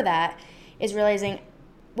before that, is realizing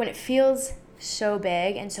when it feels so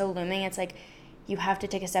big and so looming, it's like you have to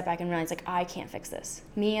take a step back and realize, like, I can't fix this.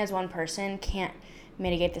 Me as one person can't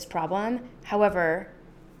mitigate this problem. However,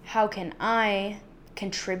 how can I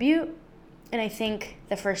contribute? And I think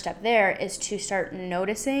the first step there is to start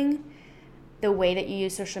noticing the way that you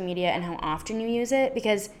use social media and how often you use it.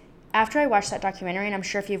 Because after I watched that documentary, and I'm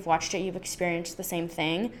sure if you've watched it, you've experienced the same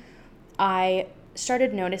thing, I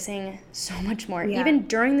started noticing so much more. Yeah. Even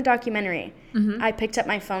during the documentary, I picked up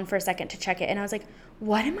my phone for a second to check it, and I was like,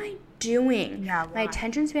 what am I doing? Yeah, my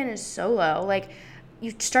attention span is so low. Like,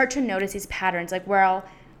 you start to notice these patterns, like where I'll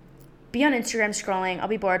be on Instagram scrolling, I'll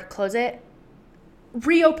be bored, close it,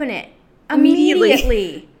 reopen it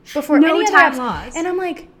immediately before no any time other apps. Lost. And I'm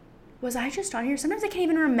like, was I just on here? Sometimes I can't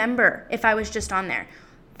even remember if I was just on there.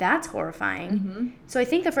 That's horrifying. So I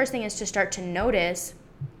think the first thing is to start to notice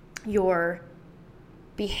your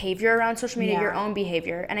behavior around social media, your own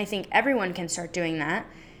behavior. And I think everyone can start doing that.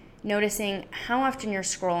 Noticing how often you're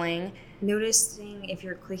scrolling. Noticing if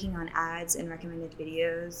you're clicking on ads and recommended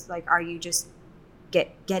videos. Like, are you just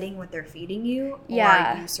getting what they're feeding you? Or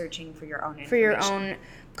are you searching for your own information? For your own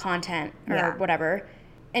content or whatever.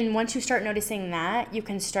 And once you start noticing that, you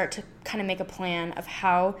can start to kind of make a plan of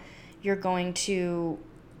how you're going to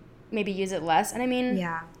maybe use it less. And I mean,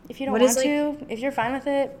 if you don't want to, if you're fine with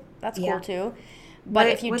it, that's cool too. But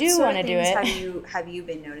if you do want to do it, have you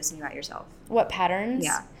been noticing about yourself? What patterns?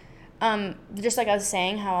 Yeah. Just like I was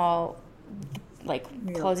saying, how I'll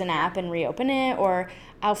close an app and reopen it, or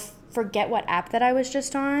I'll forget what app that I was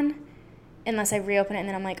just on, unless I reopen it and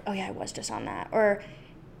then I'm like, oh yeah, I was just on that. Or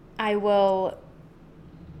I will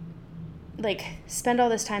spend all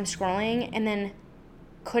this time scrolling and then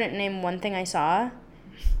couldn't name one thing I saw.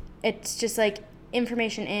 It's just like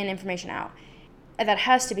information in, information out. That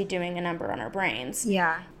has to be doing a number on our brains.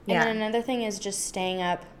 Yeah. And then another thing is just staying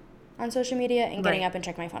up on social media and getting up and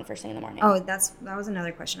checking my phone first thing in the morning. Oh, that was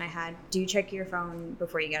another question I had. Do you check your phone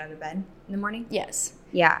before you get out of bed in the morning? Yes.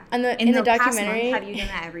 Yeah. And in the documentary, past month, have you done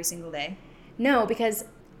that every single day? No, because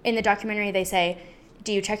in the documentary they say,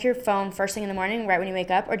 do you check your phone first thing in the morning, right when you wake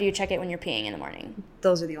up, or do you check it when you're peeing in the morning?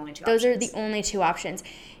 Those are the only two options. Those are the only two options.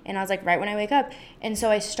 And I was like, right when I wake up. And so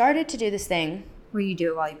I started to do this thing. Where you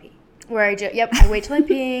do it while you pee. Where I wait till I'm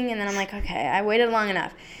peeing, and then I'm like, okay, I waited long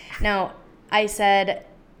enough. No, I said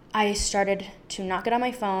I started to not get on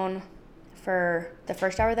my phone for the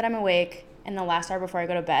first hour that I'm awake and the last hour before I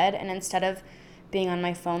go to bed. And instead of being on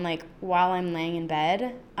my phone while I'm laying in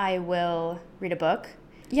bed, I will read a book.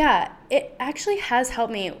 Yeah, it actually has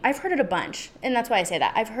helped me. I've heard it a bunch, and that's why I say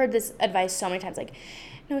that. I've heard this advice so many times,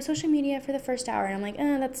 no social media for the first hour. And I'm like,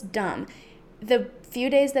 that's dumb. The few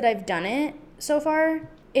days that I've done it so far,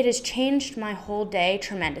 it has changed my whole day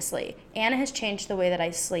tremendously. And it has changed the way that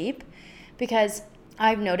I sleep, because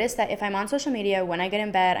I've noticed that if I'm on social media, when I get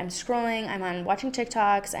in bed, I'm scrolling, I'm on watching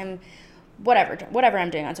TikToks, I'm whatever I'm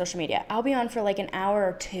doing on social media, I'll be on for like an hour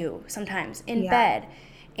or two sometimes in bed.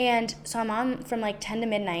 And so I'm on from like 10 to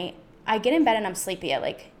midnight. I get in bed and I'm sleepy at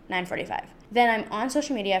like 9:45. Then I'm on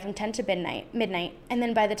social media from 10 to midnight. And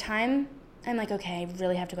then by the time I'm like, okay, I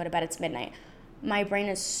really have to go to bed, it's midnight, my brain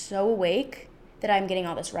is so awake that I'm getting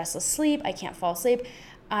all this restless sleep. I can't fall asleep.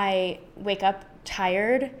 I wake up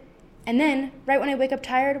tired. And then right when I wake up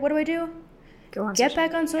tired, what do? Get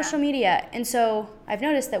back on social media. And so I've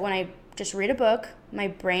noticed that when I just read a book, my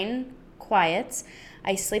brain quiets,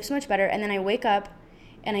 I sleep so much better, and then I wake up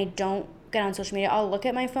and I don't get on social media. I'll look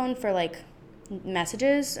at my phone for like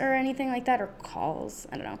messages or anything like that, or calls,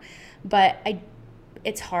 I don't know. But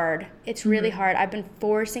it's hard. It's really hard. I've been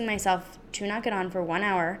forcing myself to not get on for 1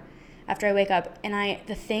 hour after I wake up, and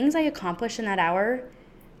the things I accomplish in that hour,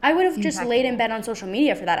 I would have just laid in bed on social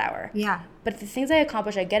media for that hour. Yeah. But the things I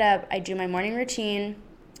accomplish, I get up, I do my morning routine,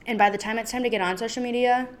 and by the time it's time to get on social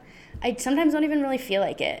media, I sometimes don't even really feel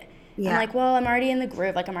like it. Yeah. I'm like, well, I'm already in the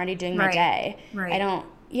groove. Like, I'm already doing my day. Right. I don't,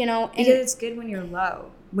 because it's good when you're low.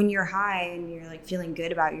 When you're high and you're, like, feeling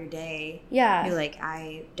good about your day, you're like,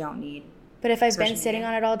 I don't need But if I've been sitting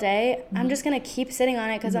on it all day, I'm just going to keep sitting on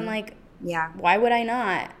it because I'm like, why would I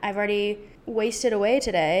not? I've already wasted away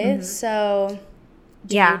today. So...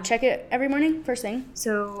 Do you check it every morning, first thing?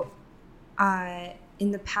 So, in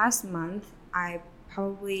the past month, I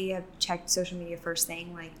probably have checked social media first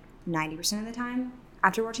thing like 90% of the time.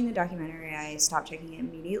 After watching the documentary, I stopped checking it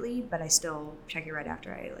immediately, but I still check it right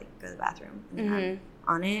after I like go to the bathroom and then I'm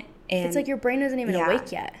on it. And it's like your brain isn't even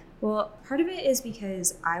awake yet. Well, part of it is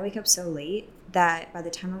because I wake up so late that by the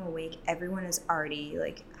time I'm awake, everyone has already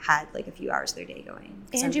like had like a few hours of their day going.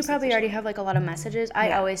 And you probably already have like a lot of messages.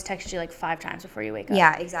 I always text you like 5 times before you wake up.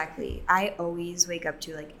 Yeah, exactly. I always wake up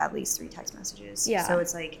to like at least 3 text messages. Yeah. So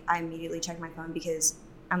it's like I immediately check my phone because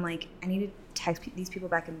I'm like, I need to text these people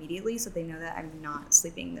back immediately so they know that I'm not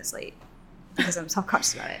sleeping this late because I'm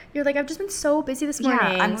self-conscious about it. You're like, I've just been so busy this morning.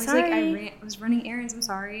 Yeah, I'm always like, I was running errands. I'm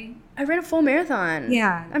sorry. I ran a full marathon.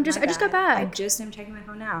 Yeah. I just got back. I just am checking my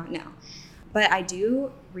phone now. No. But I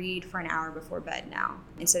do read for an hour before bed now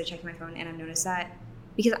instead of checking my phone. And I've noticed that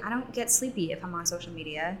because I don't get sleepy if I'm on social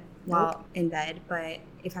media while in bed. But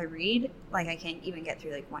if I read, like I can't even get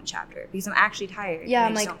through like one chapter because I'm actually tired. Yeah,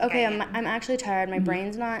 I'm like, okay, I'm actually tired. My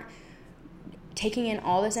brain's not taking in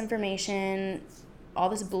all this information, all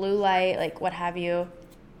this blue light, like what have you.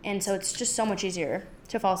 And so it's just so much easier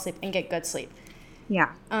to fall asleep and get good sleep.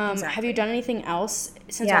 Yeah. Exactly. Have you done anything else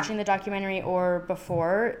since watching the documentary or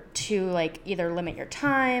before to like either limit your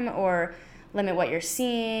time or limit what you're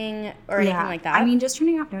seeing or anything like that? I mean, just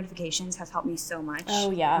turning off notifications has helped me so much.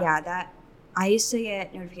 Oh, yeah. Yeah, I used to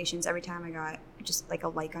get notifications every time I got just like a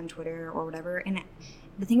like on Twitter or whatever. And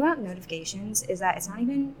the thing about notifications is that it's not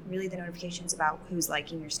even really the notifications about who's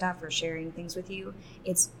liking your stuff or sharing things with you.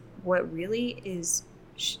 It's what really is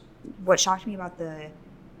what shocked me about the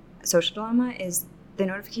Social Dilemma is the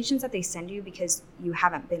notifications that they send you because you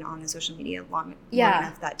haven't been on the social media long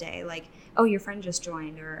enough that day. Like, oh, your friend just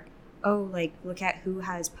joined, or oh, like look at who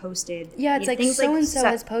has posted. Yeah, it's like so and so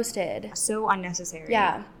has posted. So unnecessary.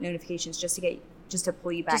 Notifications just to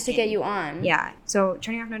pull you back. Just to get you on. Yeah. So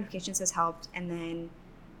turning off notifications has helped, and then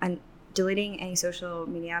deleting any social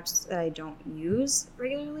media apps that I don't use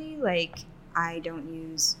regularly. Like I don't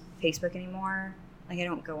use Facebook anymore. Like I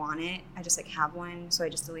don't go on it. I just like have one, so I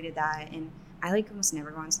just deleted that. And I like almost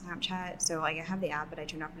never go on Snapchat, so like I have the app, but I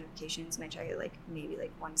turned off notifications and I check it like maybe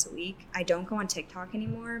like once a week. I don't go on TikTok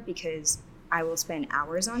anymore because I will spend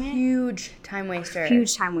hours on it. Huge time waster.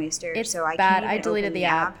 It's so bad. I deleted the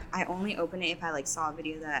app. I only open it if I like saw a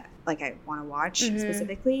video that like I want to watch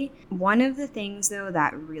specifically. One of the things though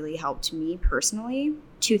that really helped me personally,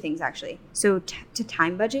 2 things actually. So to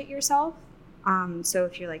time budget yourself. So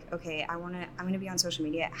if you're like, okay, I'm going to be on social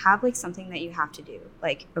media, have like something that you have to do.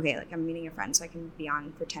 Like, okay, like I'm meeting a friend, so I can be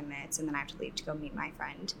on for 10 minutes and then I have to leave to go meet my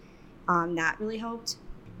friend. That really helped.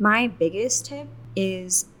 My biggest tip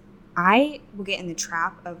is I will get in the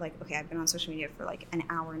trap of like, okay, I've been on social media for like an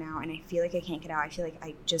hour now and I feel like I can't get out. I feel like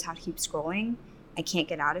I just have to keep scrolling. I can't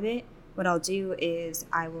get out of it. What I'll do is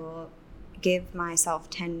I will give myself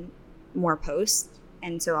 10 more posts.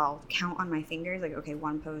 And so I'll count on my fingers, like, okay,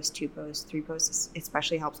 1 post, 2 posts, 3 posts. This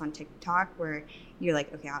especially helps on TikTok where you're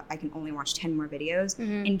like, okay, I can only watch 10 more videos.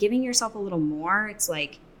 And giving yourself a little more, it's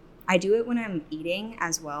like, I do it when I'm eating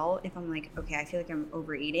as well. If I'm like, okay, I feel like I'm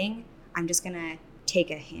overeating, I'm just going to take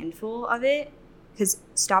a handful of it because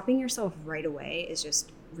stopping yourself right away is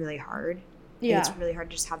just really hard. Yeah. And it's really hard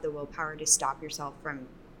to just have the willpower to stop yourself from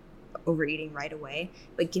overeating right away.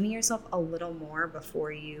 But giving yourself a little more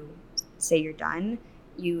before you say you're done,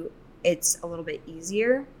 it's a little bit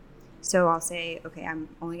easier. So I'll say, okay, I'm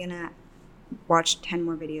only going to watch 10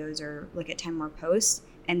 more videos or look at 10 more posts,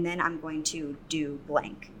 and then I'm going to do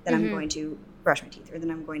blank. Then I'm going to brush my teeth, or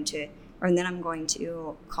then I'm going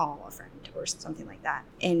to call a friend or something like that.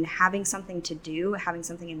 And having something to do, having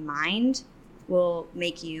something in mind will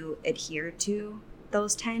make you adhere to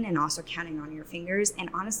those 10, and also counting on your fingers. And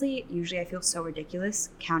honestly, usually I feel so ridiculous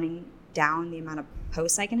counting down the amount of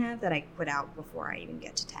posts I can have that I quit out before I even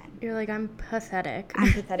get to 10. You're like, I'm pathetic.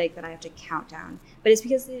 I'm pathetic that I have to count down. But it's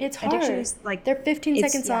because it's addiction hard. is like, they're 15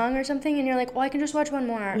 seconds long or something, and you're like, well, I can just watch one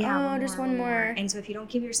more. Yeah, just one more. And so if you don't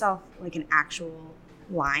give yourself like an actual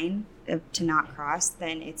line to not cross,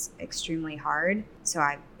 then it's extremely hard. So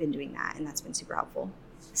I've been doing that, and that's been super helpful.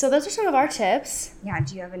 So those are some of our tips. Yeah,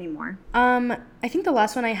 do you have any more? I think the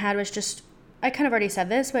last one I had was just, I kind of already said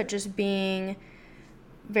this, but just being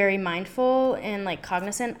very mindful and like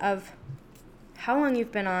cognizant of how long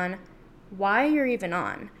you've been on, why you're even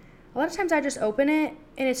on. A lot of times I just open it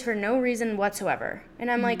and it's for no reason whatsoever. And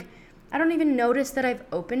I'm like, I don't even notice that I've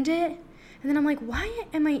opened it. And then I'm like, why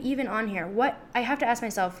am I even on here? I have to ask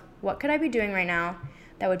myself, what could I be doing right now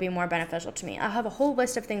that would be more beneficial to me? I'll have a whole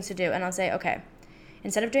list of things to do, and I'll say, okay,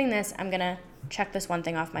 instead of doing this, I'm going to check this one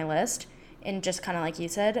thing off my list, and just kind of like you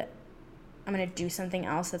said, I'm going to do something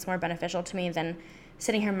else that's more beneficial to me than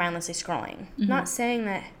sitting here mindlessly scrolling. Not saying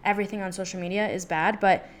that everything on social media is bad,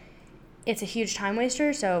 but it's a huge time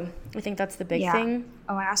waster, so I think that's the big thing.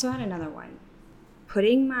 Oh, I also had another one.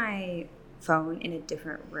 Putting my phone in a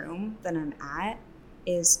different room than I'm at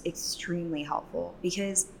is extremely helpful,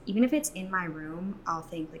 because even if it's in my room, I'll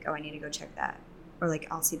think like, oh, I need to go check that, or like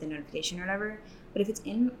I'll see the notification or whatever. But if it's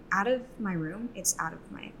out of my room, it's out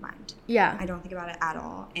of my mind. Yeah. I don't think about it at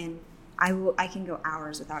all, and I can go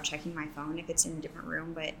hours without checking my phone if it's in a different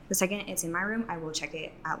room. But the second it's in my room, I will check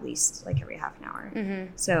it at least like every half an hour.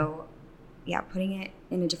 So yeah, putting it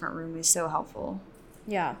in a different room is so helpful.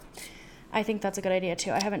 Yeah. I think that's a good idea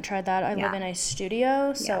too. I haven't tried that. I live in a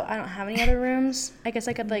studio, so I don't have any other rooms. I guess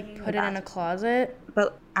I could like put it in a closet.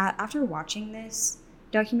 But after watching this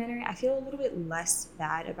documentary, I feel a little bit less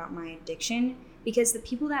bad about my addiction, because the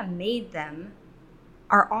people that made them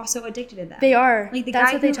are also addicted to them. They are. Like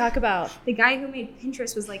that's what they talk about. The guy who made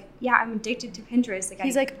Pinterest was like, yeah, I'm addicted to Pinterest.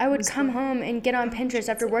 He's like, I would come home and get on Pinterest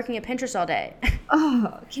after working at Pinterest all day.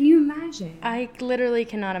 Oh, can you imagine? I literally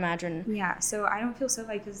cannot imagine. Yeah, so I don't feel so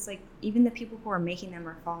bad, because it's like, even the people who are making them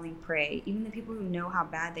are falling prey. Even the people who know how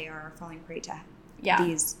bad they are falling prey to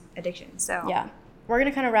these addictions. So yeah. We're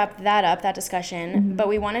going to kind of wrap that up, that discussion, but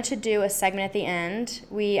we wanted to do a segment at the end.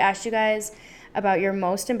 We asked you guys about your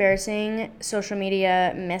most embarrassing social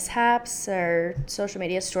media mishaps or social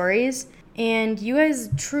media stories, and you guys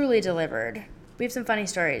truly delivered. We have some funny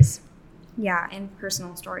stories. Yeah, and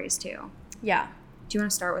personal stories too. Yeah. Do you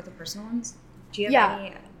want to start with the personal ones? Do you have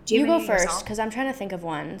any? You go first, because I'm trying to think of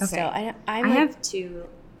one. Okay. So I have two.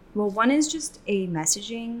 Well, one is just a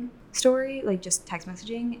messaging story, like just text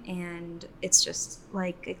messaging, and it's just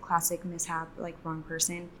like a classic mishap, like wrong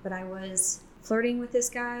person. But I was flirting with this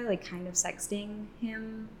guy, like kind of sexting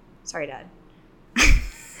him. Sorry, Dad.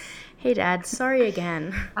 Hey, Dad. Sorry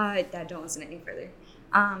again. Dad, don't listen any further.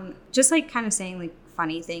 Just like kind of saying like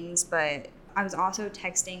funny things, but I was also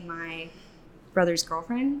texting my brother's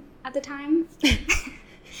girlfriend at the time.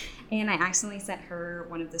 And I accidentally sent her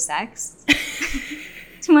one of the sex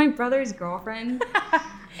to my brother's girlfriend.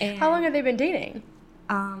 And how long have they been dating?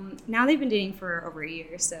 Now they've been dating for over a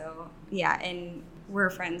year. So yeah, and we're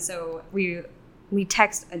friends. So we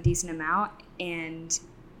text a decent amount, and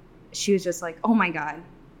she was just like, oh my God,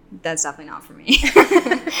 that's definitely not for me.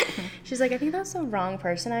 She's like, I think that's the wrong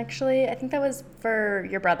person, actually. I think that was for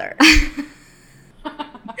your brother.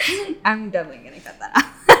 I'm definitely going to cut that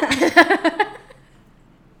out.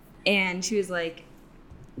 And she was like,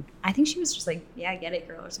 I think she was just like, yeah, I get it,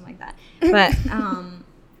 girl, or something like that. But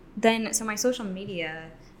then, so my social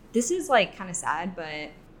media, this is like kind of sad,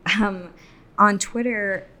 but on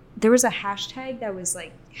Twitter, there was a hashtag that was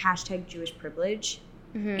like hashtag Jewish privilege.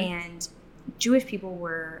 And Jewish people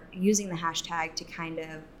were using the hashtag to kind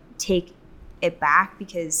of take it back,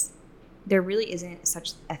 because there really isn't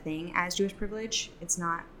such a thing as Jewish privilege. It's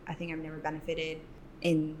not a thing. I've never benefited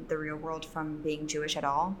in the real world from being Jewish at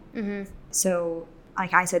all. So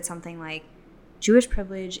like I said something like, Jewish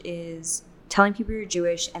privilege is telling people you're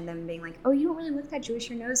Jewish and then being like, oh, you don't really look that Jewish,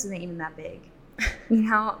 your nose isn't even that big. You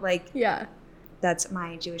know, like, yeah, that's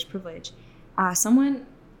my Jewish privilege. Someone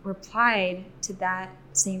replied to that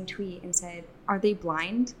same tweet and said, are they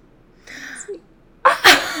blind?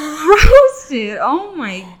 Roasted. Oh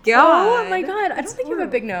my God. Oh my God. I don't think you have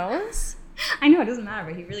a big nose. I know, it doesn't matter,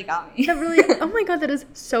 but he really got me. That really, oh my God, that is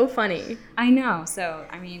so funny. I know. So,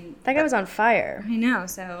 I mean. That guy was on fire. I know.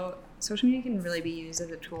 So, social media can really be used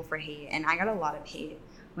as a tool for hate. And I got a lot of hate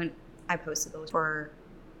when I posted those for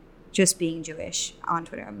just being Jewish on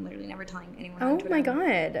Twitter. I'm literally never telling anyone on Twitter. Oh my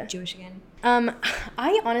God. Jewish again.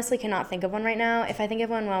 I honestly cannot think of one right now. If I think of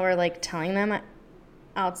one while we're like telling them,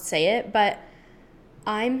 I'll say it. But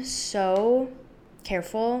I'm so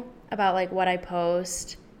careful about like what I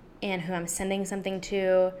post and who I'm sending something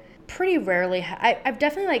to. Pretty rarely, I've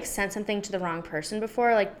definitely like sent something to the wrong person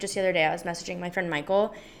before. Like just the other day I was messaging my friend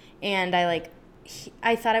Michael and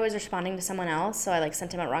I thought I was responding to someone else. So I like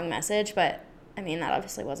sent him a wrong message, but I mean, that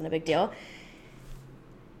obviously wasn't a big deal.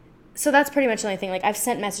 So that's pretty much the only thing. Like, I've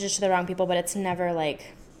sent messages to the wrong people, but it's never,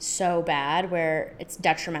 like, so bad where it's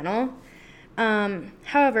detrimental.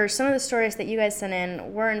 However, some of the stories that you guys sent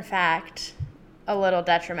in were, in fact, a little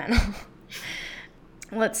detrimental.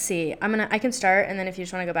 Let's see. I can start, and then if you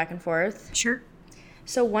just want to go back and forth. Sure.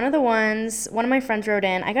 So one of my friends wrote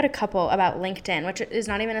in, I got a couple about LinkedIn, which is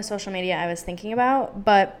not even a social media I was thinking about,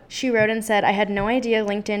 but she wrote and said, I had no idea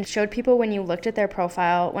LinkedIn showed people when you looked at their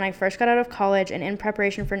profile. When I first got out of college and in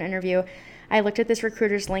preparation for an interview, I looked at this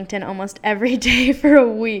recruiter's LinkedIn almost every day for a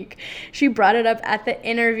week. She brought it up at the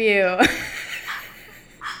interview.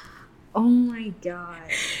 Oh my God.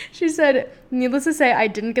 She said, needless to say, I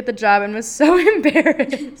didn't get the job and was so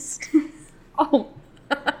embarrassed. Oh.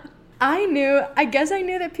 I guess I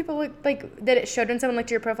knew that people looked like that it showed when someone looked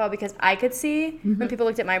at your profile because I could see when people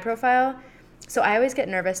looked at my profile. So I always get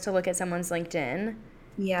nervous to look at someone's LinkedIn.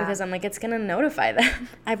 Yeah. Because I'm like, it's going to notify them.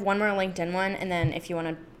 I have one more LinkedIn one, and then if you want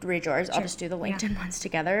to read yours, I'll just do the LinkedIn ones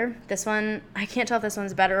together. This one, I can't tell if this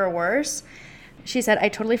one's better or worse. She said, I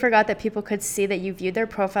totally forgot that people could see that you viewed their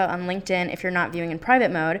profile on LinkedIn if you're not viewing in private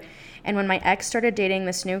mode. And when my ex started dating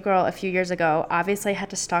this new girl a few years ago, obviously I had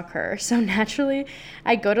to stalk her. So naturally,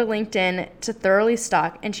 I go to LinkedIn to thoroughly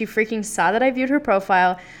stalk, and she freaking saw that I viewed her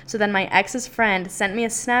profile. So then my ex's friend sent me a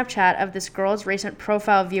Snapchat of this girl's recent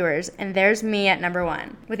profile viewers, and there's me at number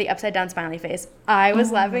 1 with the upside down smiley face. I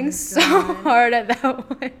was laughing so hard at that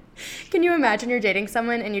one. Can you imagine you're dating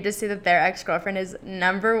someone and you just see that their ex-girlfriend is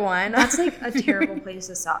number 1? That's like a terrible place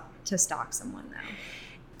to stalk someone,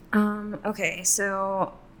 though. Okay,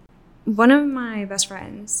 so one of my best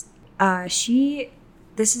friends,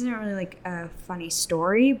 this isn't really like a funny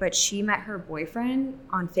story, but she met her boyfriend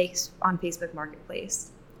on Facebook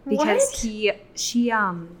Marketplace because she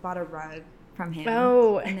bought a rug from him.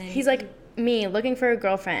 Oh, and then he's like me looking for a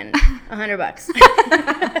girlfriend, $100.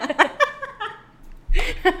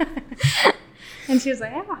 And she was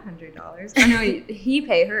like, I have $100. Oh no, he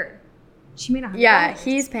paid her. She made $100. Yeah,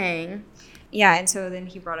 he's paying. Yeah, and so then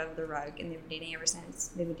he brought over the rug, and they've been dating ever since.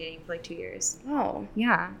 They've been dating for like 2 years. Oh.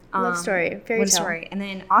 Yeah. Love story. Fairy tale. Story. And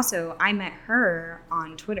then also, I met her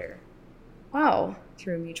on Twitter. Wow.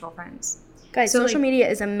 Through mutual friends. Guys, social media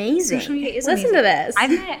is amazing. Social media is amazing. Listen to this. I've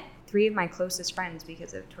met 3 of my closest friends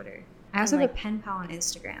because of Twitter. I also have a pen pal on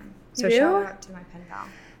Instagram. So shout out to my pen pal.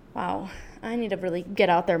 Wow. I need to really get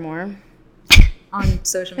out there more. On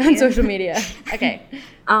social media. On social media. Okay.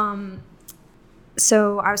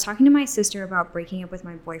 So I was talking to my sister about breaking up with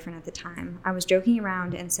my boyfriend at the time. I was joking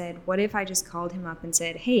around and said, what if I just called him up and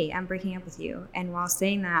said, hey, I'm breaking up with you. And while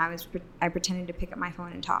saying that, I pretended to pick up my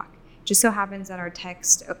phone and talk. Just so happens that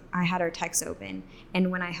I had our text open.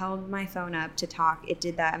 And when I held my phone up to talk, it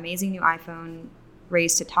did that amazing new iPhone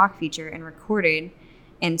raise to talk feature and recorded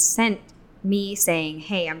and sent me saying,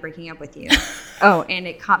 hey, I'm breaking up with you. Oh, and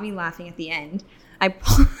it caught me laughing at the end.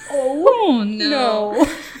 Oh no.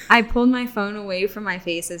 I pulled my phone away from my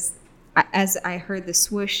face as I heard the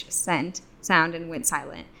swoosh sound and went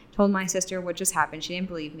silent. Told my sister what just happened. She didn't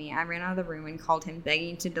believe me. I ran out of the room and called him,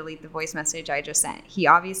 begging to delete the voice message I just sent. He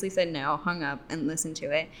obviously said no, hung up, and listened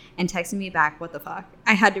to it, and texted me back, what the fuck?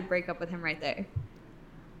 I had to break up with him right there.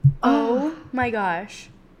 Oh my gosh.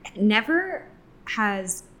 Never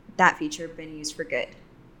has that feature been used for good.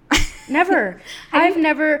 Never. I've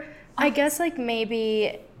never... I guess, like,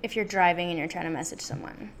 maybe if you're driving and you're trying to message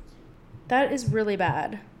someone. That is really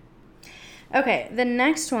bad. Okay, the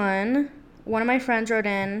next one of my friends wrote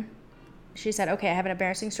in. She said, okay, I have an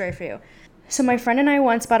embarrassing story for you. So my friend and I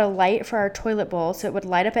once bought a light for our toilet bowl so it would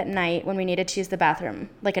light up at night when we needed to use the bathroom,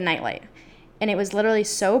 like a night light. And it was literally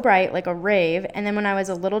so bright, like a rave. And then when I was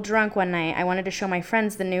a little drunk one night, I wanted to show my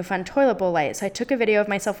friends the new fun toilet bowl light. So I took a video of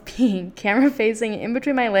myself peeing, camera facing in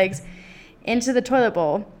between my legs, into the toilet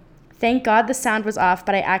bowl. Thank God the sound was off,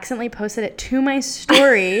 but I accidentally posted it to my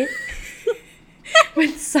story.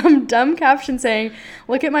 with some dumb caption saying,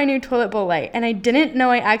 "Look at my new toilet bowl light." And I didn't know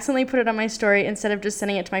I accidentally put it on my story instead of just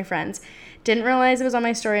sending it to my friends. Didn't realize it was on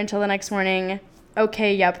my story until the next morning.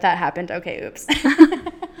 Okay, yep, that happened. Okay, oops.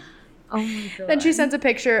 Oh my god. Then she sends a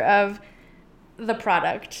picture of the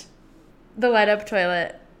product, the light up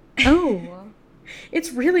toilet. Oh.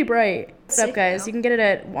 It's really bright. What's up, Sick, guys? though. You can get it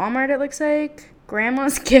at Walmart, it looks like.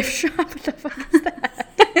 Grandma's gift shop. What the fuck is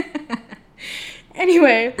that?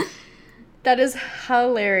 Anyway, that is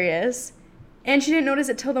hilarious. And she didn't notice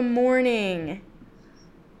it till the morning.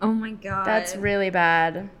 Oh my god. That's really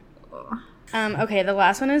bad. Okay, the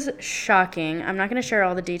last one is shocking. I'm not going to share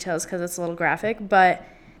all the details because it's a little graphic, but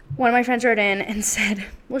one of my friends wrote in and said,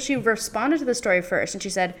 well, she responded to the story first, and she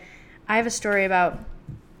said, I have a story about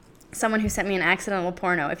someone who sent me an accidental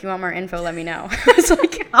porno. If you want more info, let me know. I was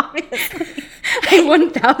like, obviously. I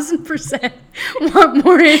 1,000% want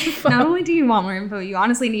more info. Not only do you want more info, you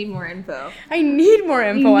honestly need more info. I need more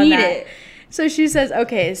info You on need that. it. So she says,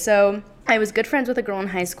 okay, so I was good friends with a girl in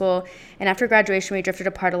high school, and after graduation, we drifted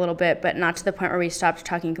apart a little bit, but not to the point where we stopped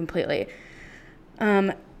talking completely.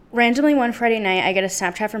 Randomly one Friday night, I get a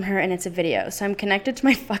Snapchat from her, and it's a video. So I'm connected to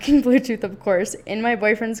my fucking Bluetooth, of course, in my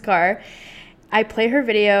boyfriend's car. I play her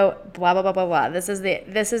video, blah, blah, blah, blah, blah. This is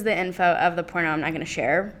the info of the porno I'm not going to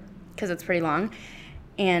share because it's pretty long.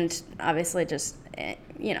 And obviously just,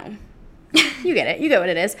 you know, you get it. You get what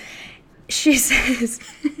it is. She says...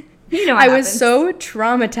 You know what I happens. was so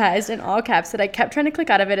traumatized in all caps that I kept trying to click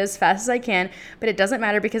out of it as fast as I can, but it doesn't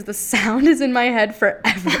matter because the sound is in my head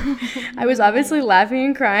forever. I was obviously laughing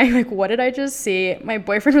and crying, like, what did I just see? My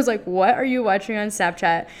boyfriend was like, what are you watching on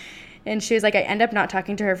Snapchat? And she was like, I end up not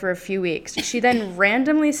talking to her for a few weeks. She then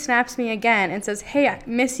randomly snaps me again and says, hey, I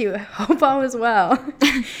miss you. Hope all is well.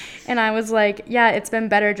 And I was like, yeah, it's been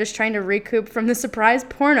better just trying to recoup from the surprise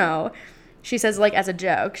porno. She says, like, as a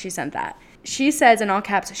joke, she sent that. She says, in all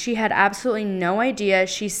caps, she had absolutely no idea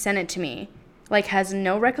she sent it to me. Like, has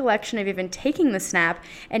no recollection of even taking the snap,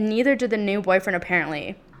 and neither did the new boyfriend,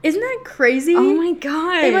 apparently. Isn't that crazy? Oh my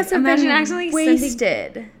god. They must have Imagine been actually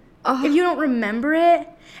wasted. Oh. If you don't remember it.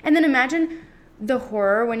 And then imagine the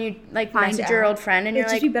horror when you, like, Find message your out. old friend, and It'd you're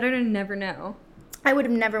just like, be better to never know. I would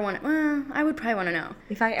have never want to, well, I would probably want to know.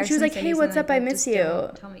 If I And she was like, hey, what's up? I miss you.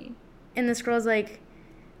 Tell me. And this girl's like,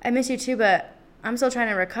 I miss you too, but I'm still trying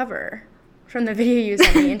to recover from the video you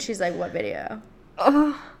sent me. And she's like, what video?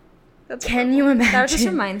 Oh, that's Can you imagine? That just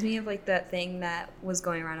reminds me of like that thing that was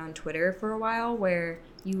going around on Twitter for a while where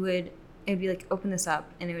it'd be like, open this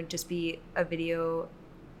up, and it would just be a video,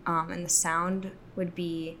 and the sound would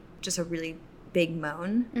be just a really big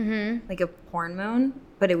moan, like a porn moan,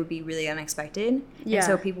 but it would be really unexpected. Yeah. And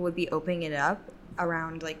so people would be opening it up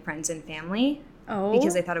around like friends and family Oh.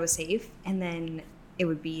 because they thought it was safe, and then it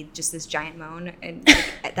would be just this giant moan and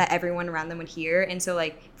like, that everyone around them would hear. And so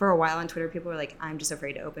like for a while on Twitter, people were like, I'm just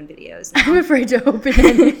afraid to open videos now. I'm afraid to open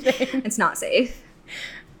anything. It's not safe.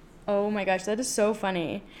 Oh my gosh, that is so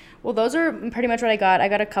funny. Well, those are pretty much what I got. I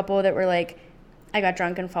got a couple that were like, I got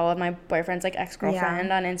drunk and followed my boyfriend's like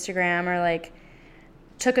ex-girlfriend on Instagram, or like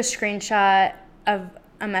took a screenshot of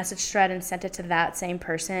a message thread and sent it to that same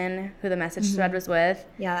person who the message thread was with.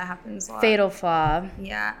 Yeah, that happens a lot. Fatal flaw.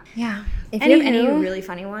 Yeah. Yeah. If you have any Anywho. really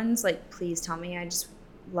funny ones, like, please tell me. I just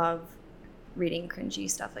love reading cringy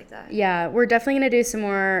stuff like that. Yeah, we're definitely going to do some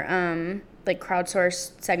more like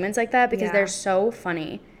crowdsourced segments like that because Yeah. they're so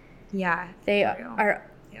funny. Yeah. They for real. are,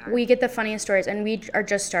 They are. we get the funniest stories, and we are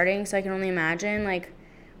just starting, so I can only imagine, like,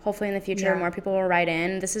 hopefully in the future Yeah. more people will write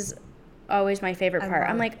in. This is always my favorite part.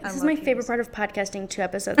 I'm like, I this is love my favorite these. part of podcasting 2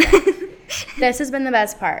 episodes back. This has been the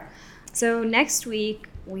best part. So next week,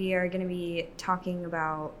 we are going to be talking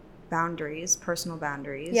about boundaries, personal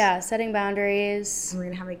boundaries. Yeah, setting boundaries. And we're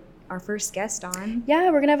going to have like our first guest on. Yeah,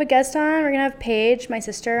 we're going to have a guest on. We're going to have Paige, my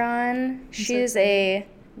sister, on. She's a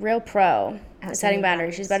real pro at setting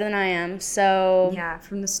boundaries. She's better than I am. So Yeah,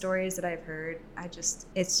 from the stories that I've heard,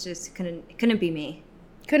 it's just couldn't be me.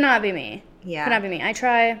 could not be me. Yeah. Could not be me. I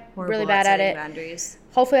try Horrible really bad at setting it. Boundaries.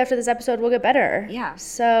 Hopefully after this episode we'll get better. Yeah.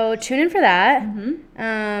 So tune in for that.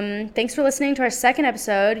 Mm-hmm. Thanks for listening to our second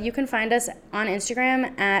episode. You can find us on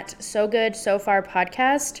Instagram at So Good So Far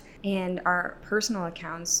Podcast. And our personal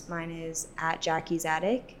accounts, mine is at Jackie's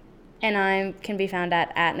Attic. And I can be found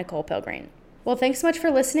at Nicole Pilgreen. Well, thanks so much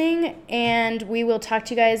for listening, and we will talk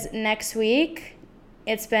to you guys next week.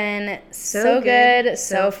 It's been so good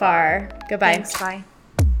so far. Goodbye. Thanks, bye.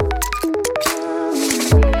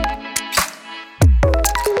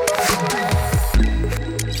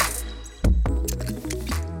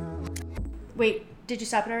 Wait, did you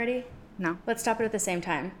stop it already? No. Let's stop it at the same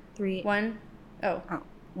time. 3. 1. Oh. Oh,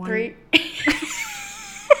 1. 3.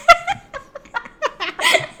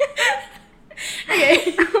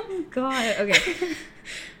 God. Okay.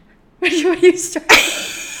 Which one you start?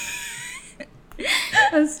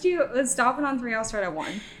 Let's stop it on 3. I'll start at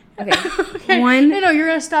 1. Okay. Okay. 1. No, you're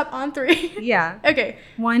gonna stop on 3. Yeah. Okay.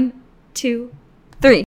 1, 2, 3.